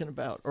were talking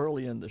about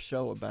early in the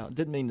show about,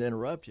 didn't mean to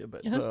interrupt you,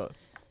 but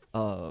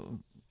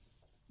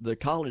the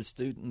college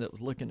student that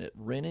was looking at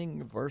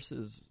renting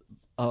versus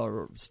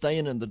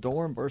staying in the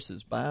dorm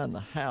versus buying the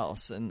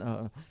house.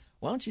 And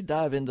why don't you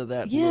dive into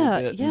that a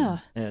little bit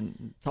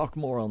and talk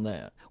more on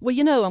that? Well,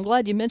 you know, I'm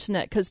glad you mentioned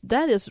that, because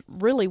that is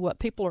really what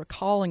people are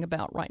calling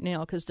about right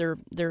now, because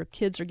their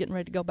kids are getting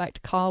ready to go back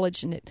to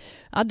college. And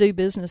I do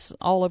business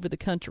all over the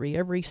country,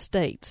 every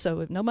state.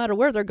 So no matter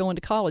where they're going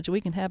to college, we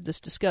can have this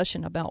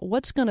discussion about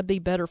what's going to be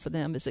better for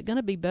them. Is it going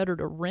to be better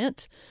to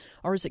rent,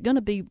 or is it going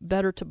to be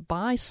better to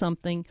buy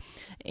something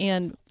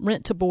and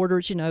rent to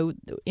boarders, you know,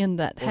 in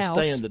that house?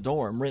 Or stay in the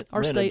dorm, rent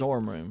a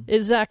dorm room.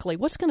 Exactly.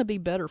 What's going to be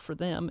better for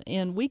them?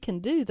 And we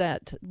can do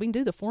that. We can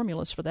do the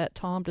formulas for that,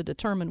 Tom, to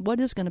determine what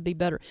is going to be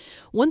better.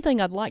 One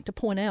thing I'd like to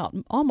point out,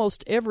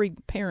 almost every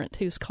parent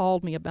who's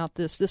called me about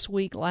this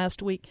week,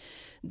 last week,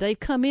 they've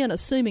come in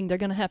assuming they're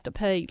going to have to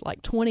pay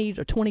like 20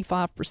 to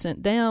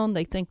 25% down.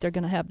 They think they're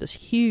going to have this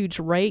huge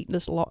rate,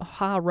 this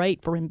high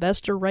rate for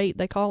investor rate,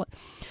 they call it.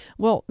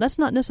 Well, that's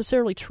not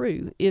necessarily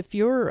true. If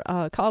you're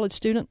a college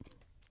student,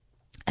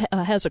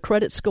 has a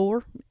credit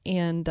score,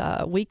 and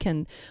we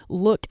can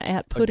look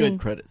at putting... A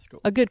good credit score.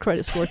 A good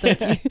credit score,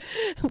 thank you.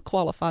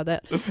 Qualify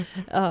that.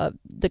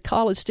 The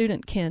college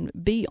student can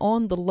be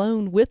on the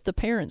loan with the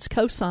parents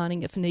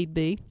co-signing if need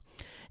be.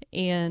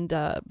 And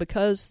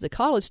because the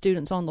college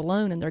student's on the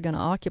loan and they're going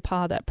to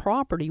occupy that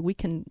property, we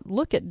can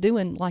look at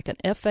doing like an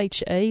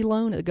FHA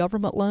loan, a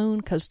government loan,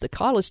 because the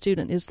college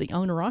student is the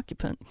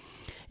owner-occupant.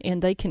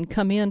 And they can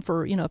come in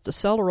for, you know, if the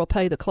seller will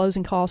pay the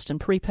closing cost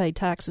and prepaid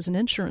taxes and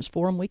insurance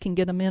for them, we can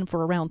get them in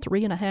for around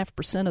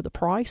 3.5% of the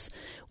price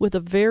with a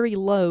very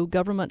low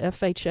government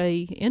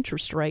FHA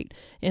interest rate.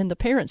 And the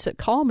parents that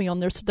call me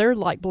on this, they're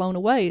like blown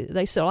away.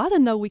 They said, I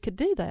didn't know we could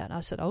do that. I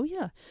said, oh,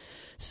 yeah.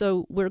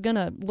 So we're going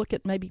to look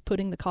at maybe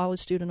putting the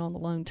college student on the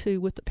loan, too,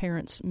 with the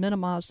parents,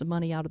 minimize the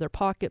money out of their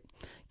pocket,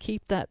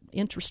 keep that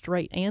interest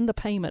rate and the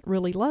payment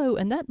really low,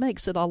 and that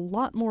makes it a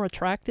lot more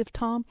attractive,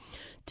 Tom,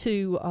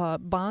 to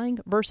buying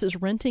versus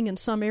renting in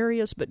some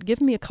areas. But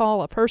give me a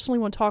call. I personally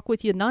want to talk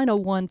with you,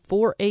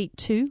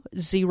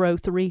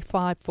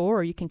 901-482-0354,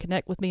 or you can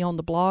connect with me on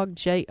the blog,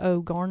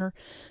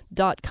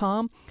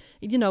 jogarner.com.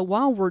 You know,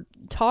 while we're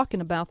talking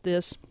about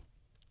this,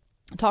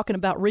 talking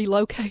about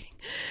relocating.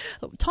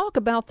 Talk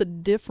about the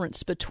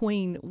difference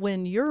between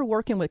when you're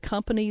working with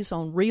companies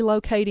on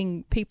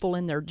relocating people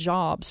in their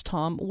jobs,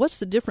 Tom. What's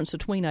the difference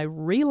between a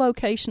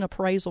relocation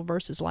appraisal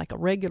versus like a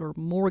regular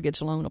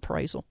mortgage loan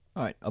appraisal?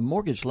 All right. A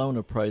mortgage loan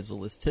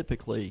appraisal is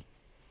typically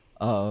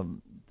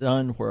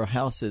done where a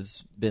house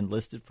has been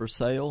listed for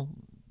sale.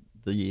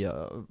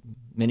 The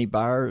many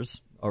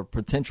buyers or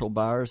potential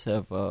buyers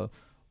have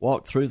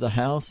walked through the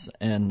house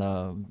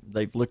and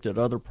they've looked at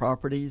other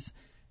properties.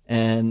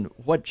 And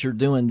what you're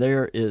doing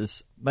there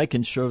is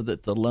making sure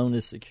that the loan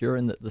is secure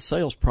and that the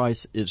sales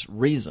price is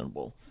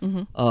reasonable.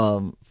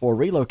 Mm-hmm. For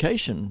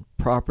relocation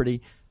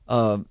property,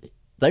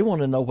 they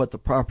want to know what the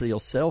property will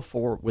sell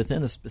for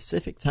within a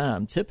specific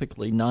time,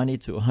 typically 90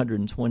 to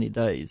 120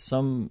 days.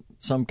 Some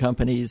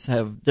companies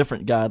have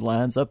different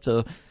guidelines, up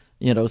to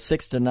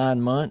 6 to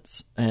 9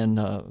 months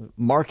and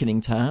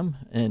marketing time,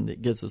 and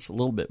it gives us a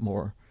little bit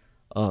more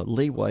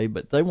leeway.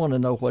 But they want to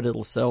know what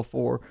it'll sell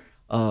for.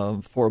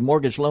 For a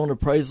mortgage loan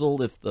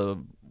appraisal, if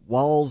the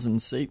walls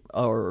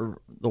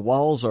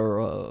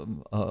are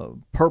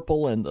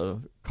purple and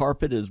the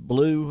carpet is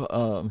blue,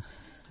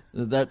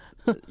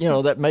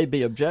 that may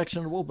be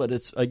objectionable. But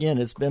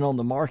it's been on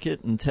the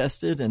market and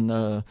tested,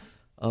 and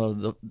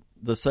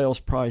the sales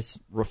price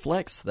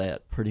reflects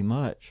that pretty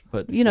much.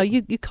 But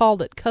you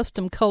called it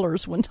custom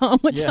colors one time,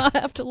 which I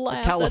have to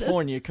laugh.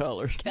 California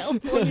colors.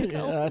 California colors.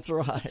 Yeah, that's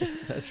right.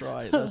 That's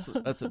right.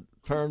 That's a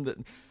term that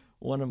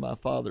one of my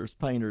father's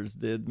painters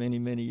did many,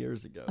 many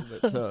years ago.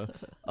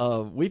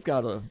 But we've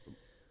got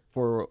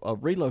for a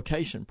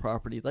relocation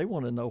property, they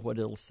want to know what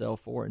it'll sell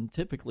for, and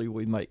typically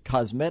we make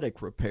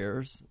cosmetic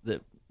repairs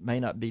that may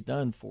not be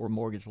done for a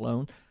mortgage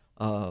loan.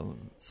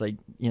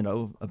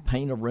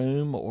 Paint a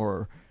room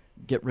or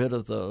get rid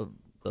of the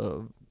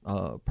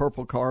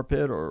purple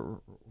carpet or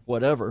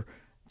whatever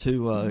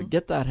to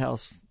get that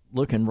house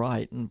looking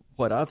right. And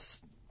what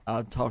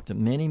I've talked to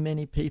many,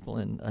 many people,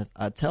 and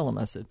I tell them,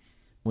 I said,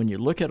 when you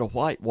look at a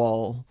white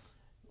wall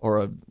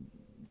or a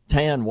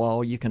tan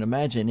wall, you can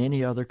imagine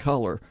any other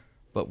color.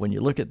 But when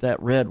you look at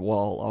that red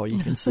wall, all you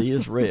can see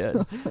is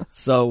red.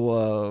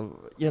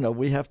 So,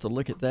 we have to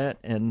look at that,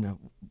 and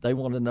they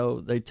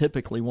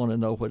typically want to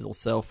know what it'll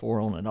sell for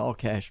on an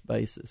all-cash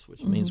basis,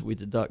 which means we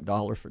deduct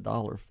dollar for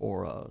dollar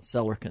for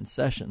seller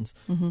concessions.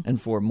 Mm-hmm.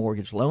 And for a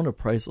mortgage loan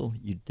appraisal,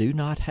 you do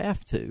not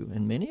have to.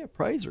 And many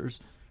appraisers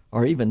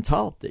are even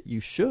taught that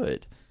you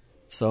should.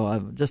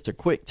 So just a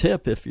quick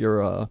tip, if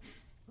you're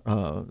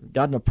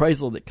got an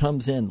appraisal that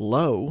comes in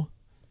low,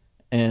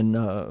 and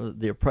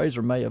the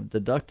appraiser may have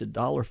deducted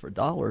dollar for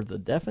dollar, the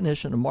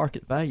definition of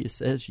market value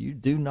says you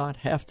do not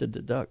have to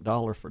deduct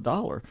dollar for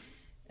dollar,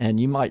 and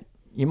you might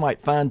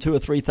find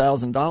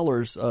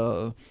 $2,000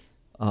 or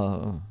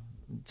 $3,000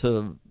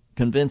 to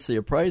convince the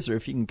appraiser,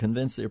 if you can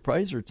convince the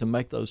appraiser to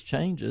make those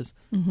changes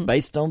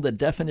based on the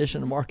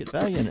definition of market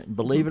value. And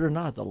believe it or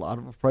not, a lot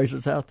of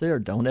appraisers out there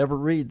don't ever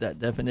read that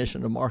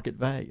definition of market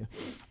value.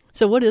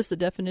 So what is the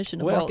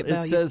definition of market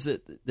value? Well, it says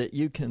that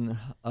you can,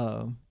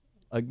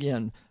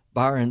 again,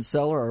 buyer and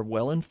seller are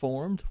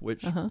well-informed,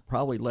 which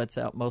probably lets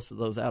out most of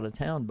those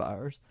out-of-town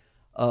buyers.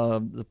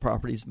 The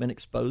property's been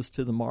exposed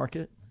to the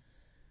market.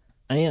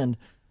 And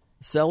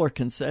seller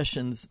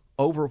concessions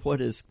over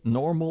what is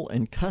normal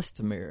and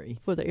customary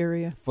for the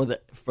area. For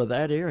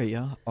that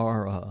area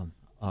are...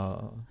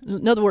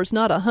 in other words,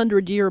 not a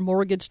 100-year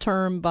mortgage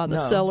term by the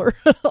seller,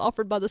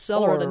 offered by the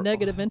seller at a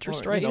negative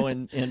interest rate.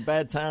 In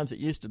bad times, it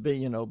used to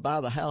be,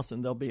 buy the house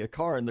and there'll be a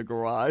car in the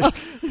garage.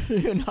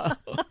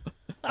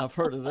 I've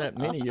heard of that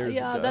many years ago.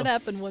 Yeah, that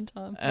happened one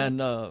time.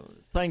 And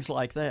things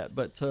like that.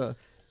 But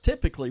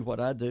typically,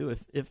 what I do,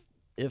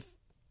 if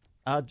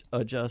I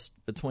adjust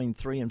between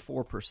 3% and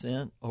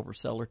 4% over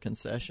seller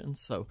concessions,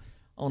 so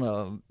on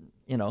a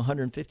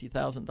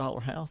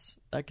 $150,000 house,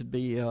 that could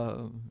be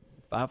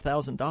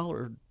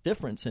 $5,000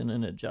 difference in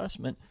an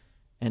adjustment,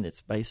 and it's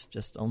based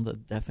just on the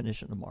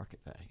definition of market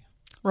value.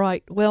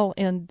 Right. Well,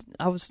 and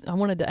I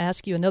wanted to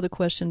ask you another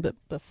question, but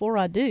before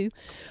I do,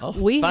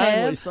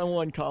 finally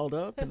someone called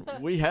up, and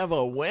we have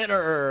a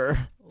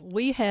winner.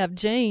 We have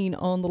Jane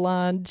on the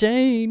line.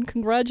 Jane,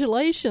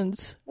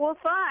 congratulations. Well,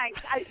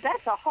 thanks.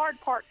 That's a hard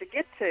part to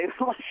get to,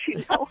 unless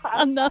you know how.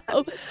 I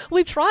know.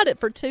 We've tried it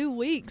for 2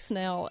 weeks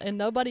now, and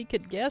nobody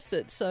could guess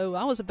it. So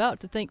I was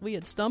about to think we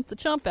had stumped the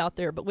chump out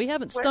there, but we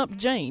haven't stumped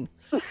Jane.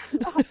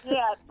 Not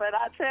yet, but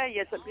I tell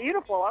you, it's a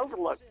beautiful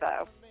overlook,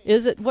 though.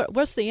 Is it?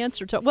 What's the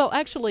answer to? Well,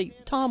 actually,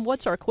 Tom,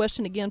 what's our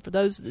question again for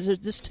those that are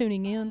just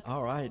tuning in?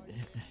 All right.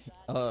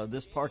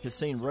 This park has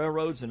seen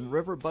railroads and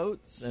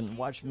riverboats and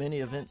watched many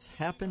events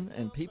happen,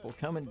 and people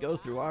come and go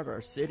throughout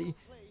our city,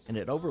 and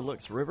it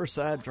overlooks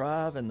Riverside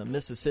Drive and the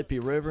Mississippi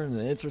River. In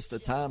the interest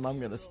of time, I'm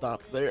going to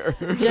stop there.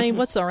 Jane,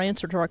 what's our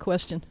answer to our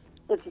question?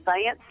 It's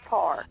Vance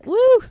Park. Woo!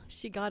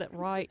 She got it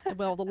right.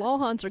 Well, the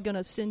Lawhons are going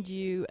to send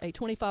you a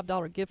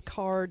 $25 gift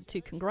card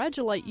to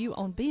congratulate you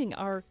on being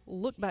our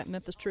Look Back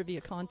Memphis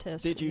Trivia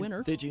Contest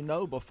winner. Did you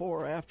know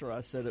before or after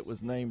I said it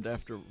was named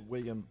after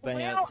William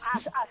Vance?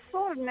 Well, I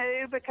sort of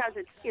knew because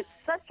it's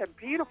such a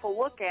beautiful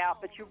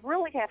lookout, but you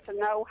really have to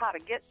know how to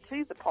get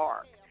to the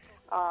park.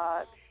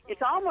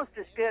 it's almost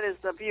as good as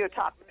the view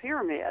atop the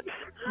pyramid.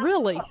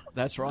 Really?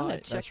 That's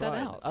right. Check That's that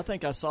right. out. I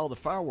think I saw the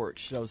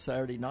fireworks show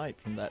Saturday night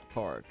from that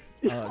park.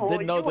 Oh,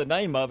 Didn't know the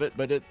name of it,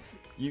 but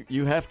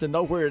you have to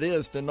know where it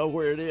is to know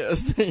where it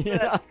is. You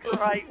know? That's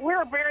right.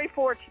 We're very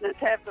fortunate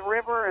to have the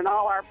river and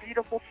all our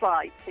beautiful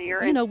sights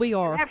here. You know, we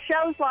are. And have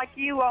shows like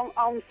you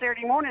on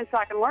Saturday morning so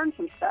I can learn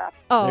some stuff.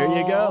 Oh, there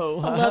you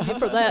go. I love you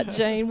for that,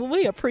 Jane. Well,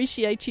 we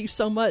appreciate you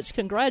so much.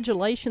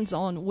 Congratulations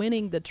on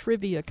winning the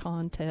trivia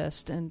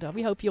contest, and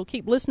we hope you'll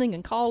keep listening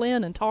and call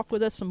in and talk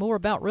with us some more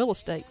about real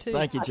estate, too.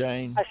 Thank you,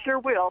 Jane. I sure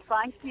will.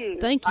 Thank you.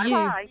 Thank you.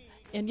 Bye-bye.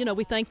 And, you know,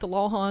 we thank the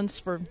Lawhons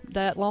for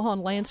that,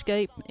 Lawhon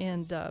Landscape,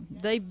 and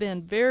they've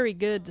been very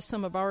good to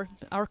some of our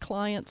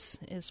clients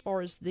as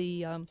far as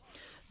the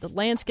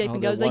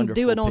landscaping goes. They can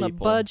do it on a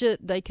budget.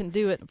 They can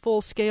do it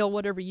full scale,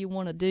 whatever you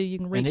want to do. You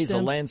can reach them. And he's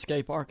a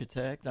landscape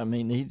architect. I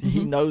mean,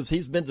 he knows.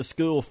 He's been to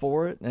school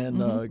for it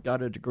and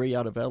got a degree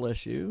out of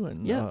LSU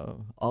and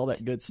all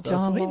that good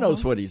stuff. So he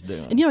knows what he's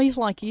doing. And, you know, he's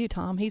like you,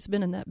 Tom. He's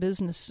been in that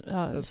business.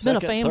 It's been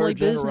a family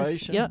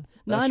business. Yeah.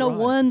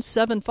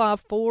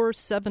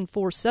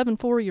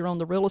 901-754-7474. You're on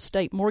the Real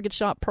Estate Mortgage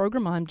Shop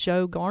program. I'm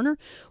Joe Garner,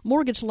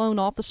 mortgage loan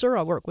officer.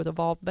 I work with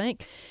Evolve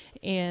Bank.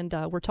 And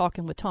we're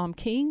talking with Tom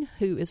King,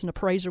 who is an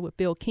appraiser with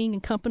Bill King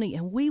and Company,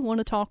 and we want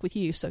to talk with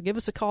you. So give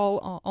us a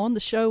call on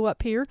the show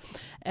up here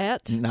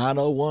at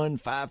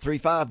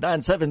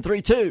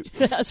 901-535-9732.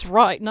 That's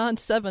right,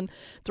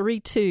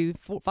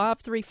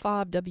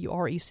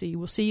 9732-535-WREC.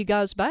 We'll see you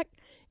guys back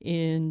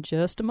in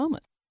just a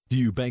moment. Do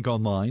you bank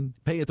online,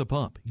 pay at the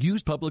pump,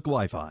 use public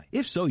Wi-Fi?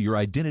 If so, your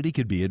identity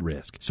could be at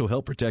risk. So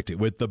help protect it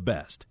with the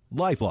best.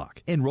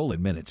 LifeLock. Enroll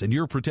in minutes and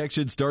your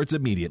protection starts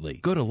immediately.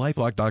 Go to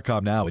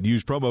LifeLock.com now and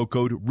use promo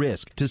code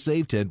RISK to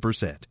save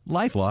 10%.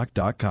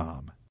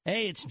 LifeLock.com.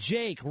 Hey, it's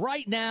Jake.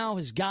 Right now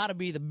has got to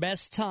be the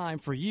best time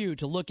for you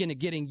to look into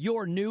getting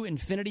your new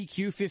Infiniti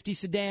Q50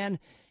 sedan.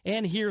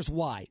 And here's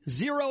why.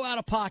 0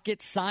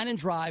 out-of-pocket, sign and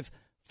drive,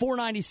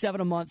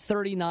 $497 a month,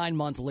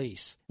 39-month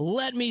lease.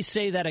 Let me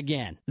say that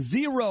again.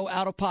 0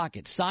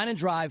 out-of-pocket, sign and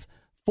drive,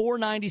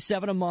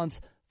 $497 a month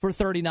for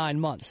 39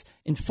 months.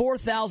 And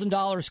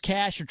 $4,000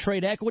 cash or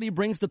trade equity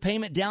brings the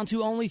payment down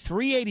to only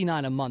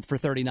 $389 a month for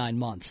 39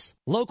 months.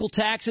 Local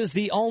taxes,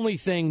 the only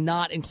thing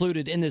not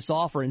included in this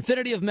offer.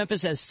 Infiniti of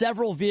Memphis has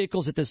several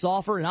vehicles at this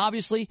offer, and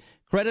obviously,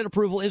 credit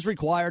approval is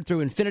required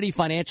through Infiniti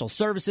Financial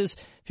Services.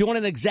 If you want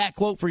an exact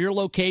quote for your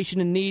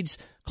location and needs,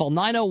 call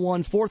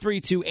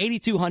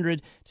 901-432-8200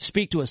 to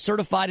speak to a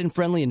certified and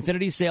friendly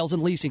Infiniti sales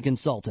and leasing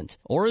consultant.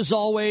 Or as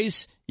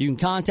always, you can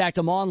contact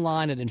them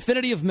online at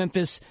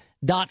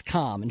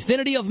infinityofmemphis.com.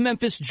 Infiniti of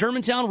Memphis,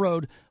 Germantown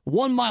Road,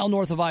 1 mile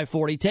north of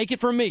I-40. Take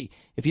it from me.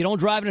 If you don't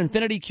drive an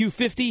Infiniti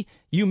Q50,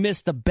 you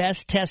miss the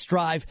best test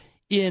drive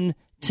in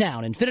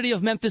town.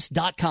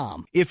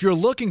 infinityofmemphis.com. If you're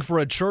looking for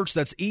a church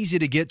that's easy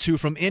to get to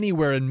from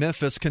anywhere in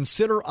Memphis,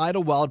 consider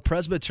Idlewild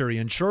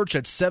Presbyterian Church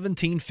at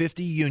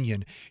 1750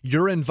 Union.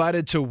 You're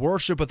invited to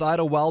worship with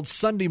Idlewild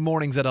Sunday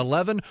mornings at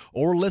 11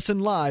 or listen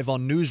live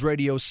on News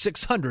Radio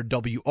 600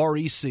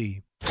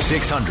 WREC.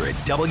 600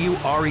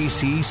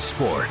 WREC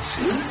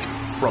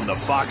Sports. From the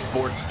Fox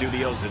Sports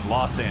Studios in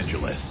Los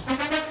Angeles,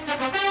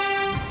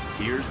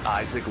 here's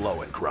Isaac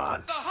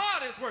Lowenkron. The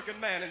hardest working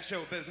man in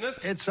show business.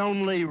 It's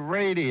only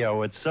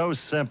radio. It's so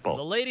simple.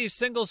 The ladies'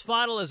 singles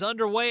final is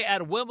underway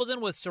at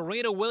Wimbledon with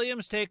Serena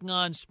Williams taking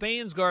on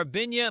Spain's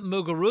Garbiñe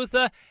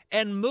Muguruza.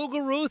 And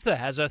Muguruza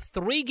has a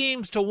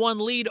 3-1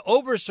 lead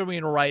over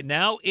Serena right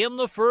now in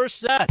the first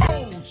set.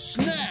 Oh,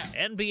 snap!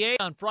 NBA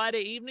on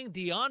Friday evening,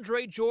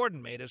 DeAndre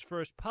Jordan made his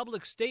first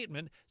public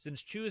statement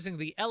since choosing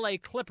the LA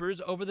Clippers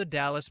over the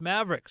Dallas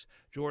Mavericks.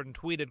 Jordan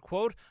tweeted,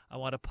 quote, "I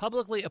want to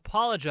publicly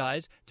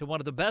apologize to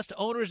one of the best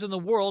owners in the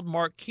world,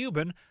 Mark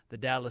Cuban, the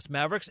Dallas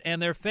Mavericks,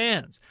 and their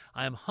fans.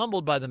 I am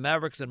humbled by the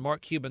Mavericks and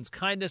Mark Cuban's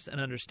kindness and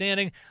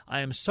understanding.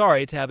 I am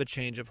sorry to have a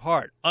change of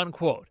heart,"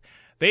 unquote.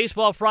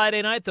 Baseball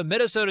Friday night, the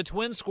Minnesota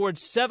Twins scored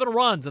 7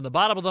 runs in the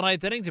bottom of the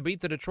 9th inning to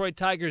beat the Detroit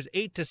Tigers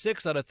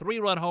 8-6 on a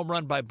 3-run home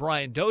run by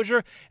Brian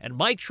Dozier. And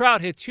Mike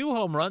Trout hit 2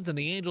 home runs in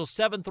the Angels'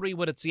 7-3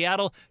 win at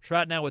Seattle.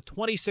 Trout now with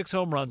 26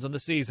 home runs on the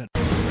season.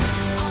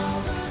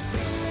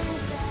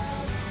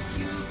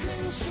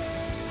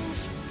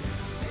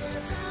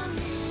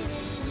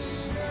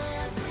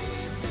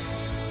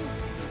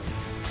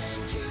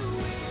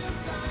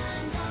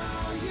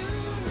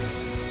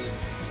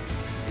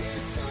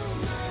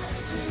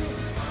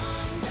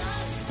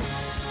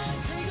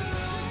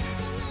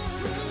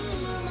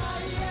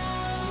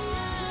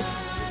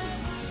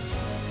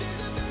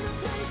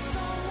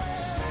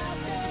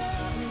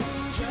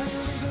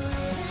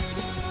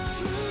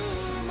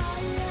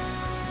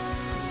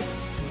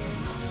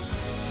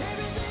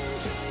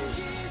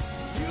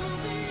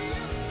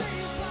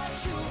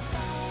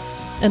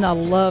 And I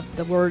love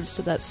the words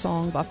to that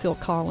song by Phil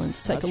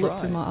Collins, Take a Look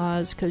Through My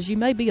Eyes, because you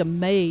may be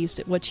amazed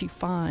at what you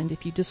find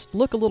if you just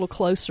look a little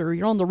closer.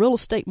 You're on the Real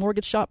Estate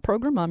Mortgage Shop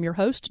program. I'm your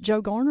host,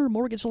 Joe Garner,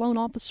 mortgage loan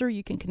officer.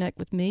 You can connect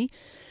with me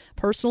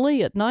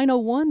personally at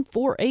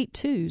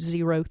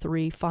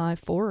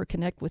 901-482-0354 or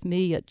connect with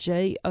me at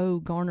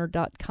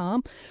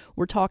jogarner.com.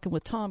 We're talking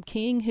with Tom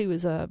King, who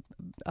is a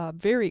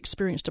very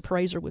experienced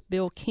appraiser with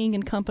Bill King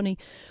and Company.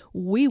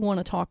 We want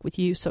to talk with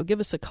you, so give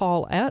us a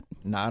call at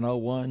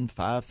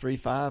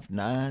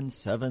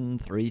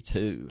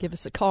 901-535-9732. Give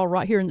us a call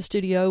right here in the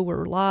studio.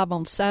 We're live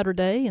on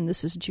Saturday, and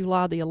this is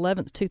July the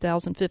 11th,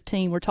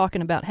 2015. We're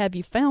talking about, have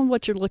you found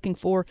what you're looking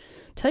for?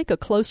 Take a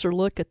closer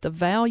look at the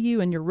value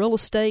in your real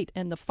estate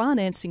and the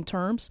financing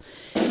terms.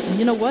 And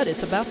you know what?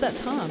 It's about that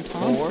time,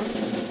 Tom. For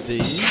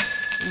the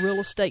real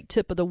estate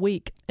tip of the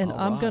week, and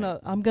I'm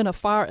gonna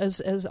fire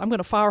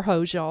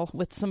hose y'all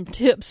with some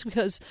tips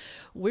because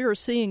we're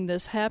seeing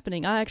this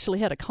happening. I actually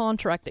had a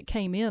contract that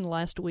came in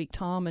last week,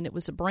 Tom, and it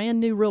was a brand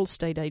new real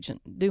estate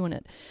agent doing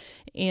it,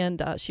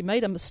 and she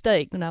made a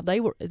mistake. Now they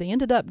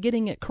ended up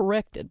getting it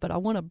corrected, but I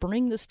want to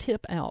bring this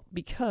tip out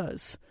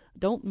because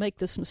don't make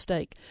this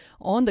mistake.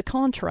 On the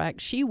contract,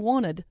 she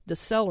wanted the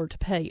seller to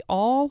pay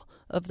all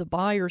of the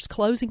buyer's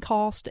closing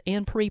costs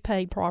and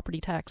prepaid property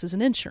taxes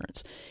and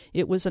insurance.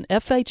 It was an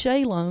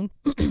FHA loan.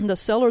 The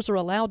sellers are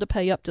allowed to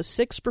pay up to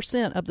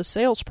 6% of the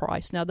sales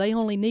price. Now, they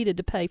only needed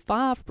to pay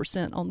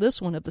 5% on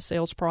this one of the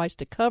sales price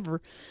to cover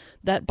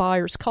that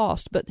buyer's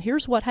cost. But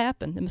here's what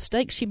happened. The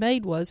mistake she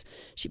made was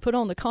she put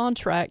on the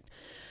contract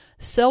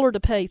seller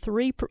to pay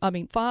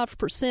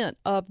 5%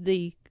 of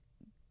the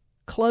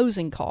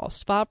closing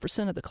cost,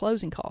 5% of the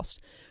closing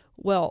cost.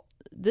 Well,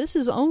 this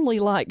is only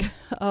like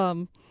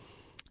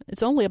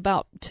it's only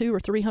about $200 or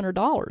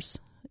 $300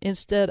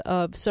 instead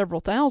of several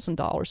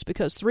 $1,000s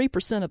because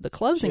 3% of the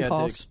closing cost. She had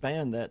to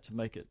expand that to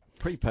make it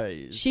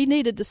prepaid. She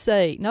needed to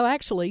say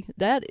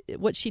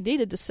what she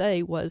needed to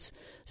say was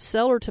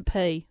seller to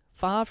pay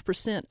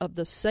 5% of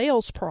the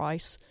sales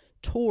price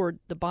toward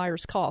the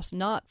buyer's cost,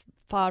 not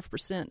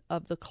 5%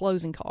 of the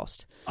closing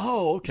cost.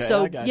 Oh, okay.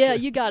 So, I got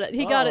you got it.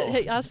 He got it.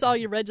 Hey, I saw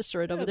you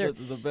register it over there.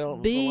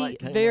 Be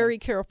very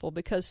careful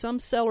because some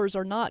sellers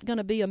are not going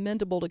to be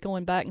amendable to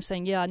going back and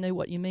saying, yeah, I knew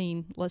what you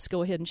mean. Let's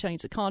go ahead and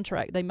change the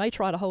contract. They may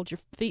try to hold your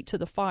feet to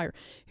the fire.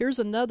 Here's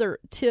another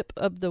tip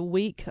of the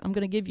week. I'm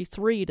going to give you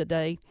 3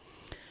 today.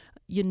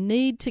 You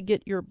need to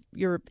get your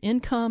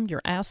income,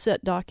 your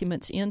asset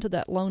documents into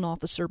that loan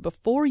officer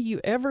before you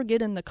ever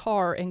get in the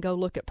car and go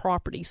look at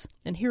properties.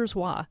 And here's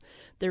why.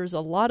 There's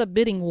a lot of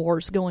bidding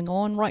wars going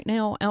on right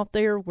now out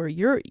there where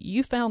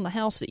you found the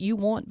house that you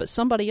want, but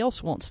somebody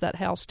else wants that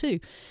house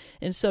too.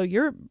 And so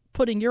you're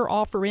putting your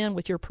offer in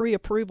with your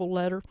pre-approval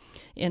letter,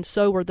 and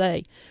so are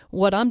they.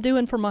 What I'm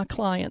doing for my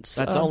clients...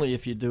 That's only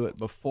if you do it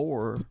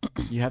before.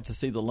 You have to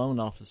see the loan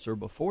officer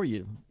before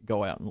you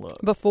go out and look.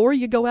 Before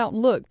you go out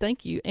and look,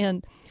 thank you.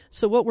 And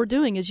so what we're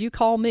doing is you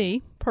call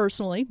me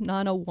personally,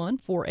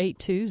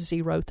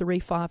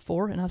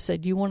 901-482-0354, and I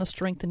said, you want to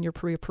strengthen your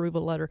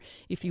pre-approval letter.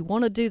 If you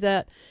want to do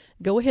that,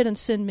 go ahead and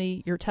send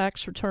me your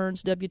tax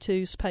returns,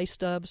 W-2s, pay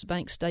stubs,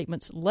 bank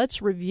statements. Let's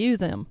review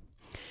them.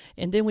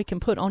 And then we can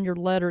put on your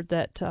letter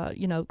that,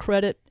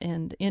 credit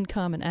and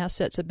income and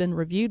assets have been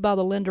reviewed by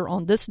the lender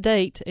on this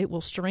date. It will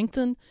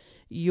strengthen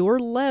your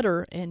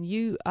letter.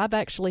 And I've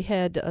actually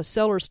had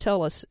sellers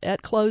tell us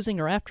at closing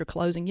or after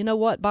closing, you know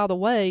what, by the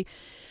way,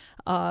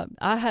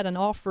 I had an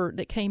offer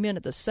that came in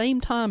at the same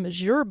time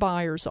as your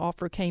buyer's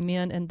offer came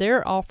in, and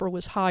their offer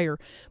was higher.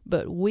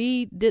 But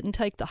we didn't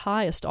take the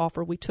highest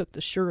offer. We took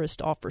the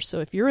surest offer. So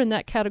if you're in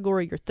that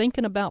category, you're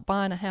thinking about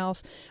buying a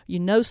house, you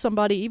know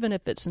somebody, even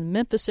if it's in the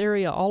Memphis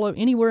area,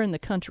 anywhere in the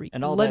country,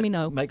 and all let that me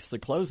know. Makes the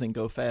closing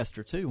go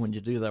faster, too, when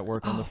you do that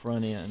work on the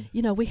front end.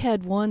 We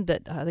had one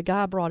that the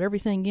guy brought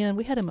everything in.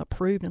 We had him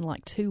approved in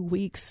like 2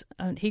 weeks,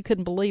 and he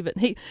couldn't believe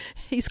it.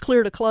 He's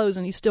clear to close,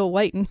 and he's still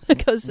waiting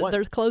because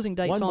their closing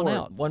date's on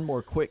out. One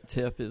more quick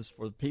tip is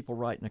for the people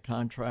writing a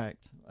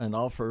contract, an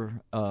offer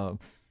on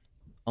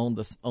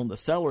the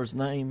seller's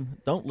name,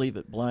 don't leave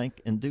it blank,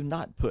 and do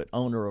not put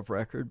owner of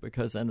record,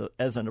 because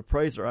as an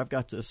appraiser, I've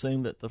got to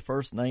assume that the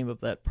first name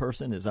of that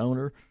person is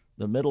owner,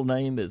 the middle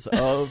name is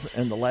of,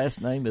 and the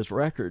last name is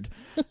record.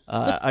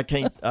 I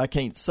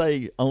can't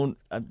say own.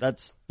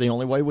 That's the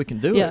only way we can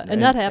do it. Yeah,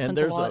 and that happens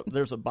a lot.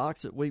 There's a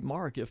box that we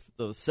mark if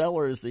the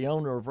seller is the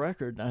owner of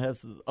record. Now,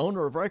 the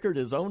owner of record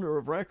is owner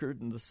of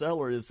record, and the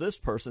seller is this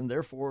person.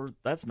 Therefore,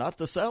 that's not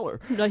the seller.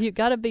 No, you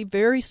got to be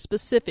very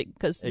specific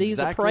because these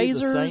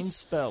appraisers, the same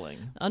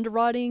spelling,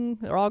 underwriting,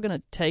 they're all going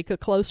to take a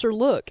closer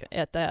look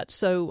at that.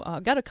 So,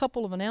 I've got a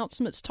couple of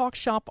announcements. Talk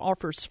Shop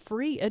offers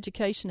free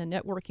education and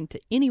networking to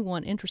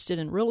anyone interested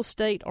in real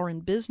estate or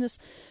in business.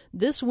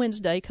 This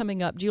Wednesday,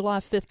 coming up, July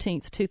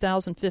 15th,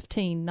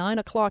 2015, 9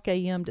 o'clock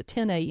a.m. to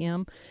 10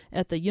 a.m.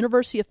 at the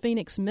University of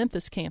Phoenix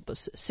Memphis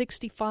campus,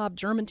 65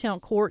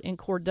 Germantown Court in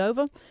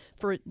Cordova.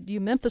 For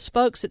you Memphis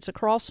folks, it's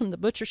across from the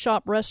Butcher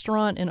Shop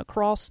restaurant and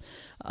across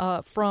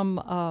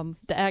from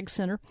the Ag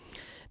Center.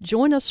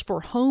 Join us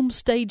for Home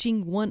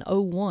Staging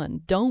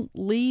 101. Don't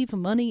leave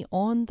money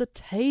on the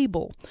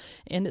table.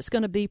 And it's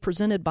going to be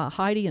presented by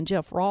Heidi and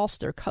Jeff Ross.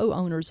 They're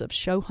co-owners of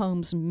Show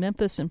Homes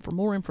Memphis. And for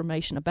more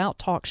information about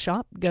Talk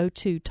Shop, go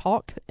to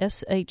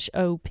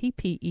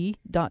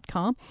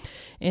talkshoppe.com.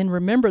 And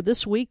remember,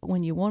 this week,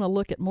 when you want to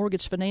look at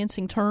mortgage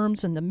financing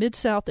terms in the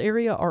Mid-South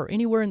area or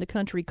anywhere in the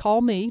country,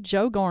 call me,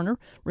 Joe Garner.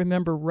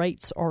 Remember,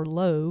 rates are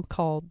low.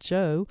 Call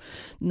Joe,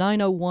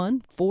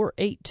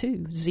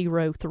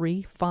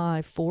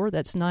 901-482-0354.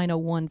 That's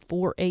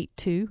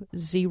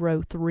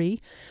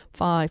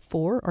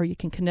 901-482-0354. Or you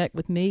can connect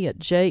with me at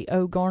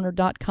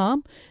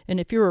jogarner.com. And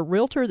if you're a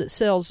realtor that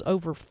sells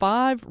over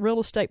 5 real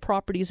estate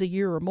properties a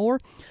year or more,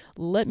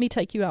 let me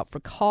take you out for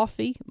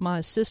coffee. My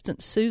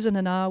assistant Susan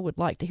and I would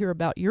like to hear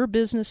about your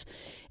business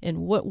and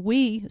what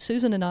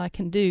Susan and I,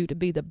 can do to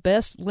be the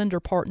best lender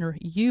partner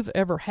you've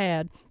ever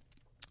had.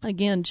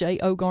 Again,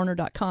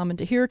 jogarner.com. And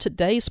to hear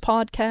today's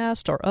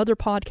podcast or other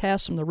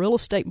podcasts from the Real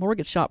Estate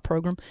Mortgage Shop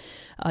program,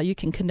 you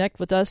can connect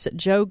with us at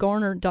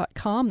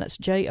jogarner.com. That's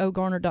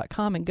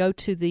jogarner.com, and go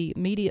to the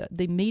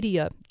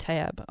media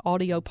tab,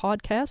 audio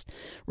podcast.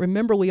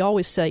 Remember, we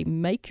always say,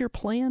 make your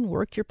plan,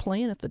 work your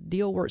plan. If a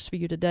deal works for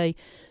you today,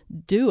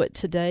 do it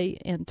today.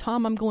 And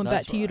Tom, I'm going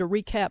back to you to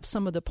recap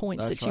some of the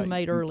points that you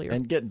made earlier.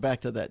 And getting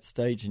back to that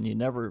stage, and you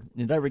never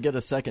get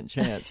a second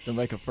chance to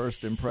make a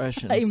first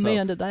impression.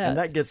 Amen to that. And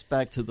that gets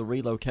back to the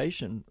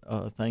relocation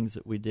things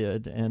that we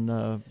did.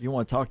 And you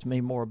want to talk to me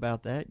more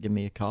about that, give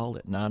me a call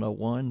at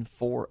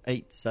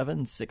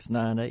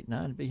 901-487-6989.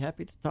 I'd be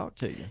happy to talk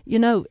to you. You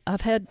know,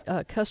 I've had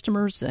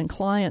customers and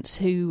clients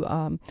who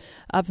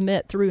I've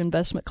met through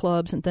investment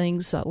clubs and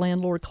things,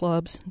 landlord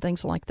clubs, and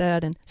things like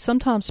that. And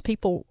sometimes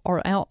people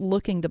are out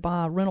looking to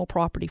buy a rental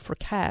property for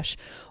cash,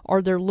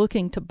 or they're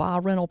looking to buy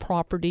rental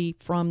property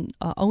from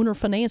owner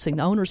financing.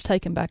 The owner's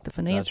taking back the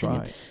financing. That's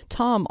right. And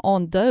Tom,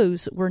 on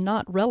those, we're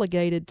not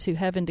relegated to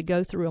having to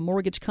go through a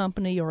mortgage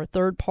company or a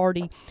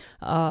third-party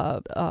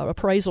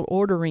appraisal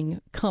ordering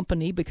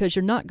company, because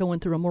you're not going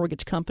through a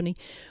mortgage company.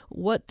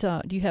 What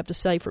do you have to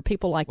say for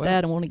people like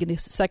that and want to get a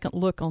second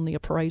look on the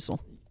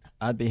appraisal?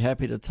 I'd be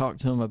happy to talk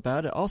to them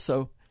about it.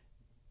 Also,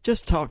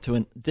 just talk to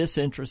a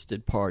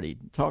disinterested party.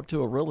 Talk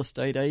to a real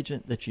estate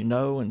agent that you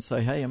know and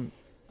say, hey,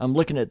 I'm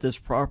looking at this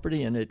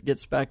property. And it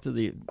gets back to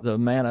the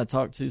man I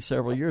talked to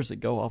several years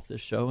ago off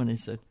this show, and he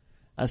said,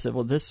 I'm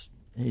going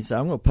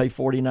to pay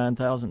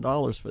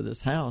 $49,000 for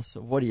this house.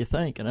 So what do you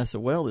think? And I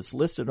said, well, it's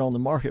listed on the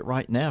market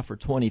right now for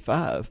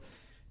 $25,000.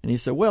 And he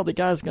said, well, the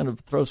guy's going to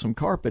throw some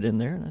carpet in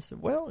there. And I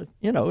said, well,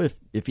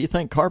 if you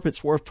think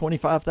carpet's worth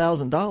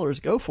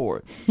 $25,000, go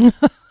for it.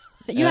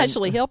 You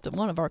actually helped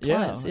one of our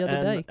clients the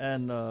other day.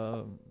 And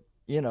I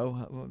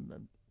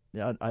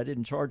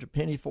didn't charge a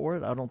penny for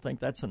it. I don't think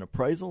that's an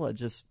appraisal. I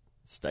just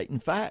stating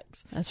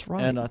facts. That's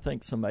right. And I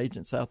think some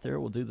agents out there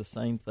will do the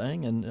same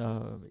thing, and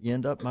you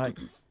end up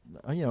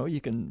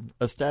you can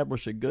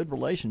establish a good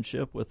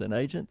relationship with an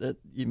agent that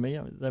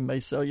they may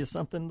sell you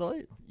something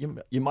later.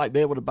 You might be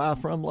able to buy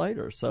from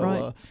later. So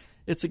right.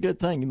 It's a good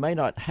thing. You may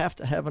not have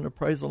to have an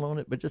appraisal on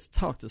it, but just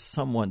talk to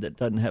someone that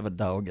doesn't have a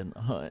dog in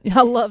the hunt.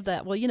 I love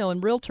that. Well,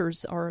 and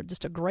realtors are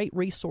just a great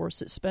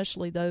resource,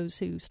 especially those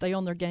who stay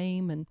on their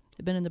game and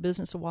have been in the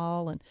business a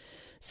while. And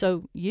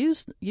so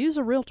use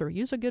a realtor.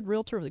 Use a good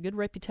realtor with a good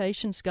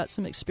reputation. It's got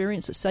some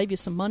experience that save you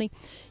some money.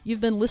 You've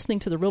been listening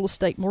to the Real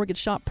Estate Mortgage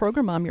Shop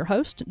program. I'm your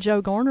host,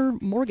 Joe Garner,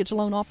 mortgage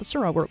loan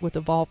officer. I work with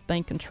Evolve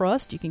Bank and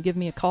Trust. You can give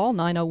me a call,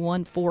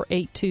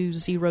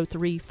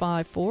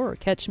 901-482-0354, or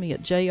catch me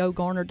at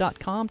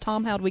jogarner.com.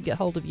 Tom, how do we get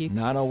hold of you?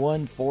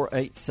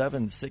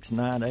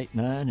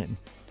 901-487-6989, and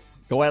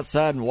go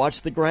outside and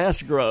watch the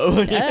grass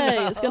grow.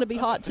 Hey, it's going to be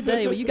hot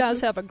today. Well, you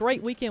guys have a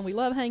great weekend. We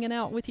love hanging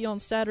out with you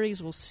on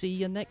Saturdays. We'll see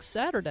you next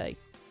Saturday.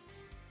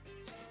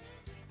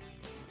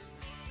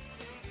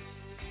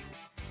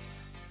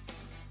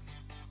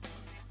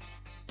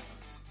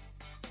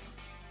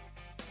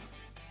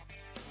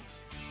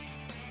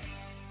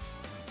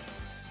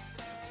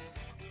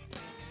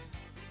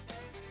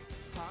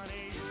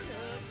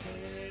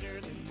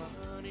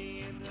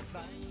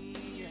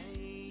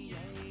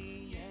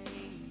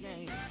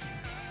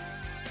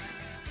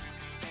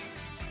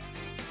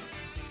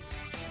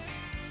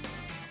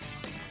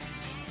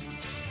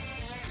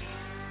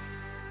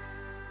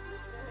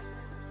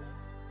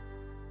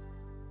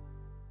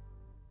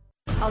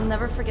 I'll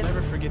never forget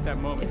that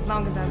moment. As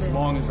long as I live. As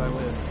long as I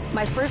live.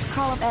 My first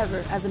call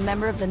ever as a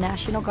member of the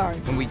National Guard.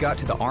 When we got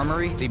to the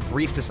armory, they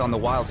briefed us on the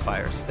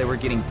wildfires. They were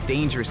getting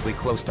dangerously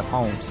close to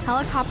homes.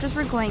 Helicopters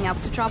were going out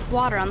to drop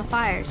water on the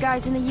fires.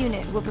 Guys in the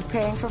unit were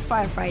preparing for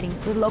firefighting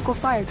with local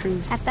fire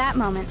crews. At that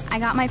moment, I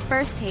got my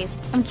first taste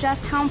of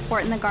just how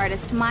important the Guard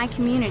is to my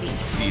community.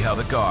 See how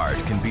the Guard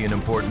can be an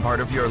important part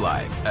of your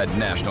life at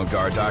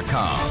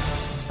NationalGuard.com.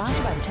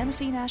 Sponsored by the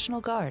Tennessee National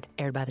Guard.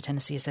 Aired by the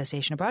Tennessee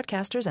Association of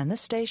Broadcasters and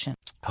this station.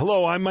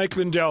 Hello, I'm Mike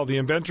Lindell, the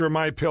inventor of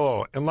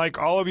MyPillow. And like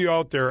all of you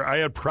out there, I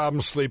had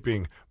problems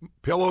sleeping.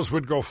 Pillows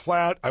would go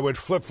flat. I would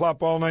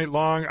flip-flop all night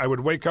long. I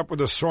would wake up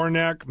with a sore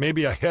neck,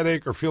 maybe a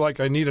headache, or feel like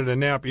I needed a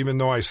nap even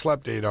though I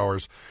slept 8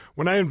 hours.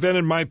 When I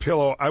invented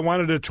MyPillow, I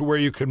wanted it to where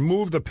you could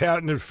move the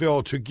patented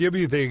fill to give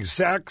you the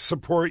exact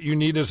support you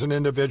need as an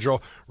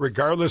individual,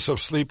 regardless of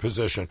sleep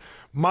position.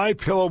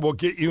 MyPillow will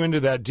get you into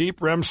that deep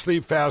REM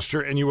sleep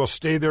faster, and you will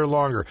stay there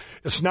longer.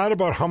 It's not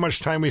about how much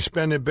time we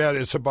spend in bed.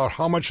 It's about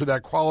how much of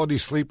that quality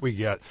sleep we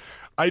get.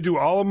 I do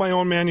all of my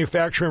own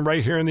manufacturing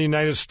right here in the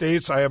United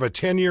States. I have a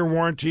 10-year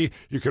warranty.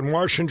 You can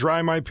wash and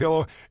dry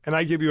MyPillow, and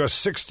I give you a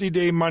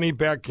 60-day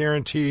money-back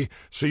guarantee,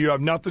 so you have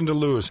nothing to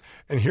lose.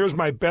 And here's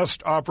my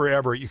best offer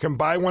ever. You can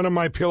buy one of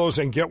my pillows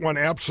and get one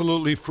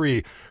absolutely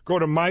free. Go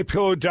to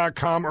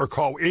MyPillow.com or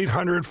call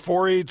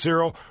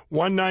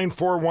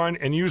 800-480-1941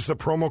 and use the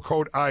promo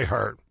code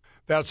IHEART.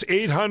 That's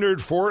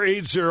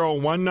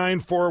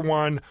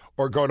 800-480-1941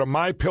 or go to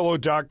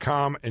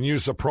MyPillow.com and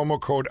use the promo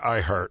code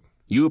IHEART.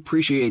 You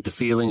appreciate the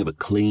feeling of a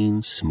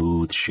clean,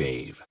 smooth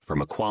shave from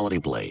a quality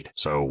blade.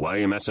 So why are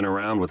you messing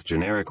around with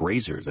generic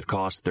razors that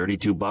cost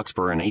 $32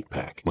 for an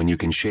 8-pack when you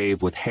can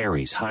shave with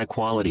Harry's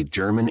high-quality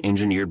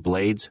German-engineered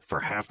blades for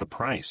half the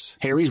price?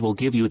 Harry's will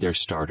give you their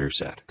starter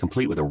set,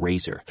 complete with a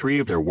razor, 3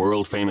 of their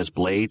world-famous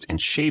blades,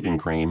 and shaving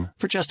cream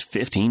for just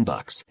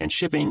 $15. And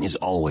shipping is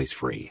always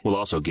free. We'll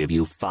also give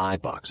you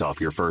 $5 off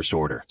your first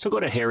order. So go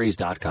to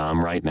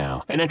harrys.com right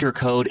now and enter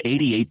code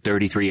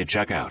 8833 at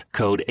checkout.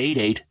 Code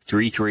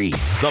 8833.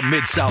 The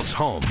Mid-South's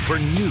home for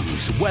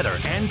news, weather,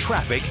 and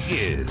traffic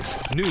is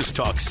News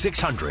Talk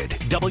 600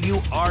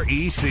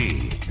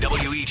 WREC.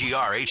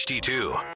 WEGR HD2.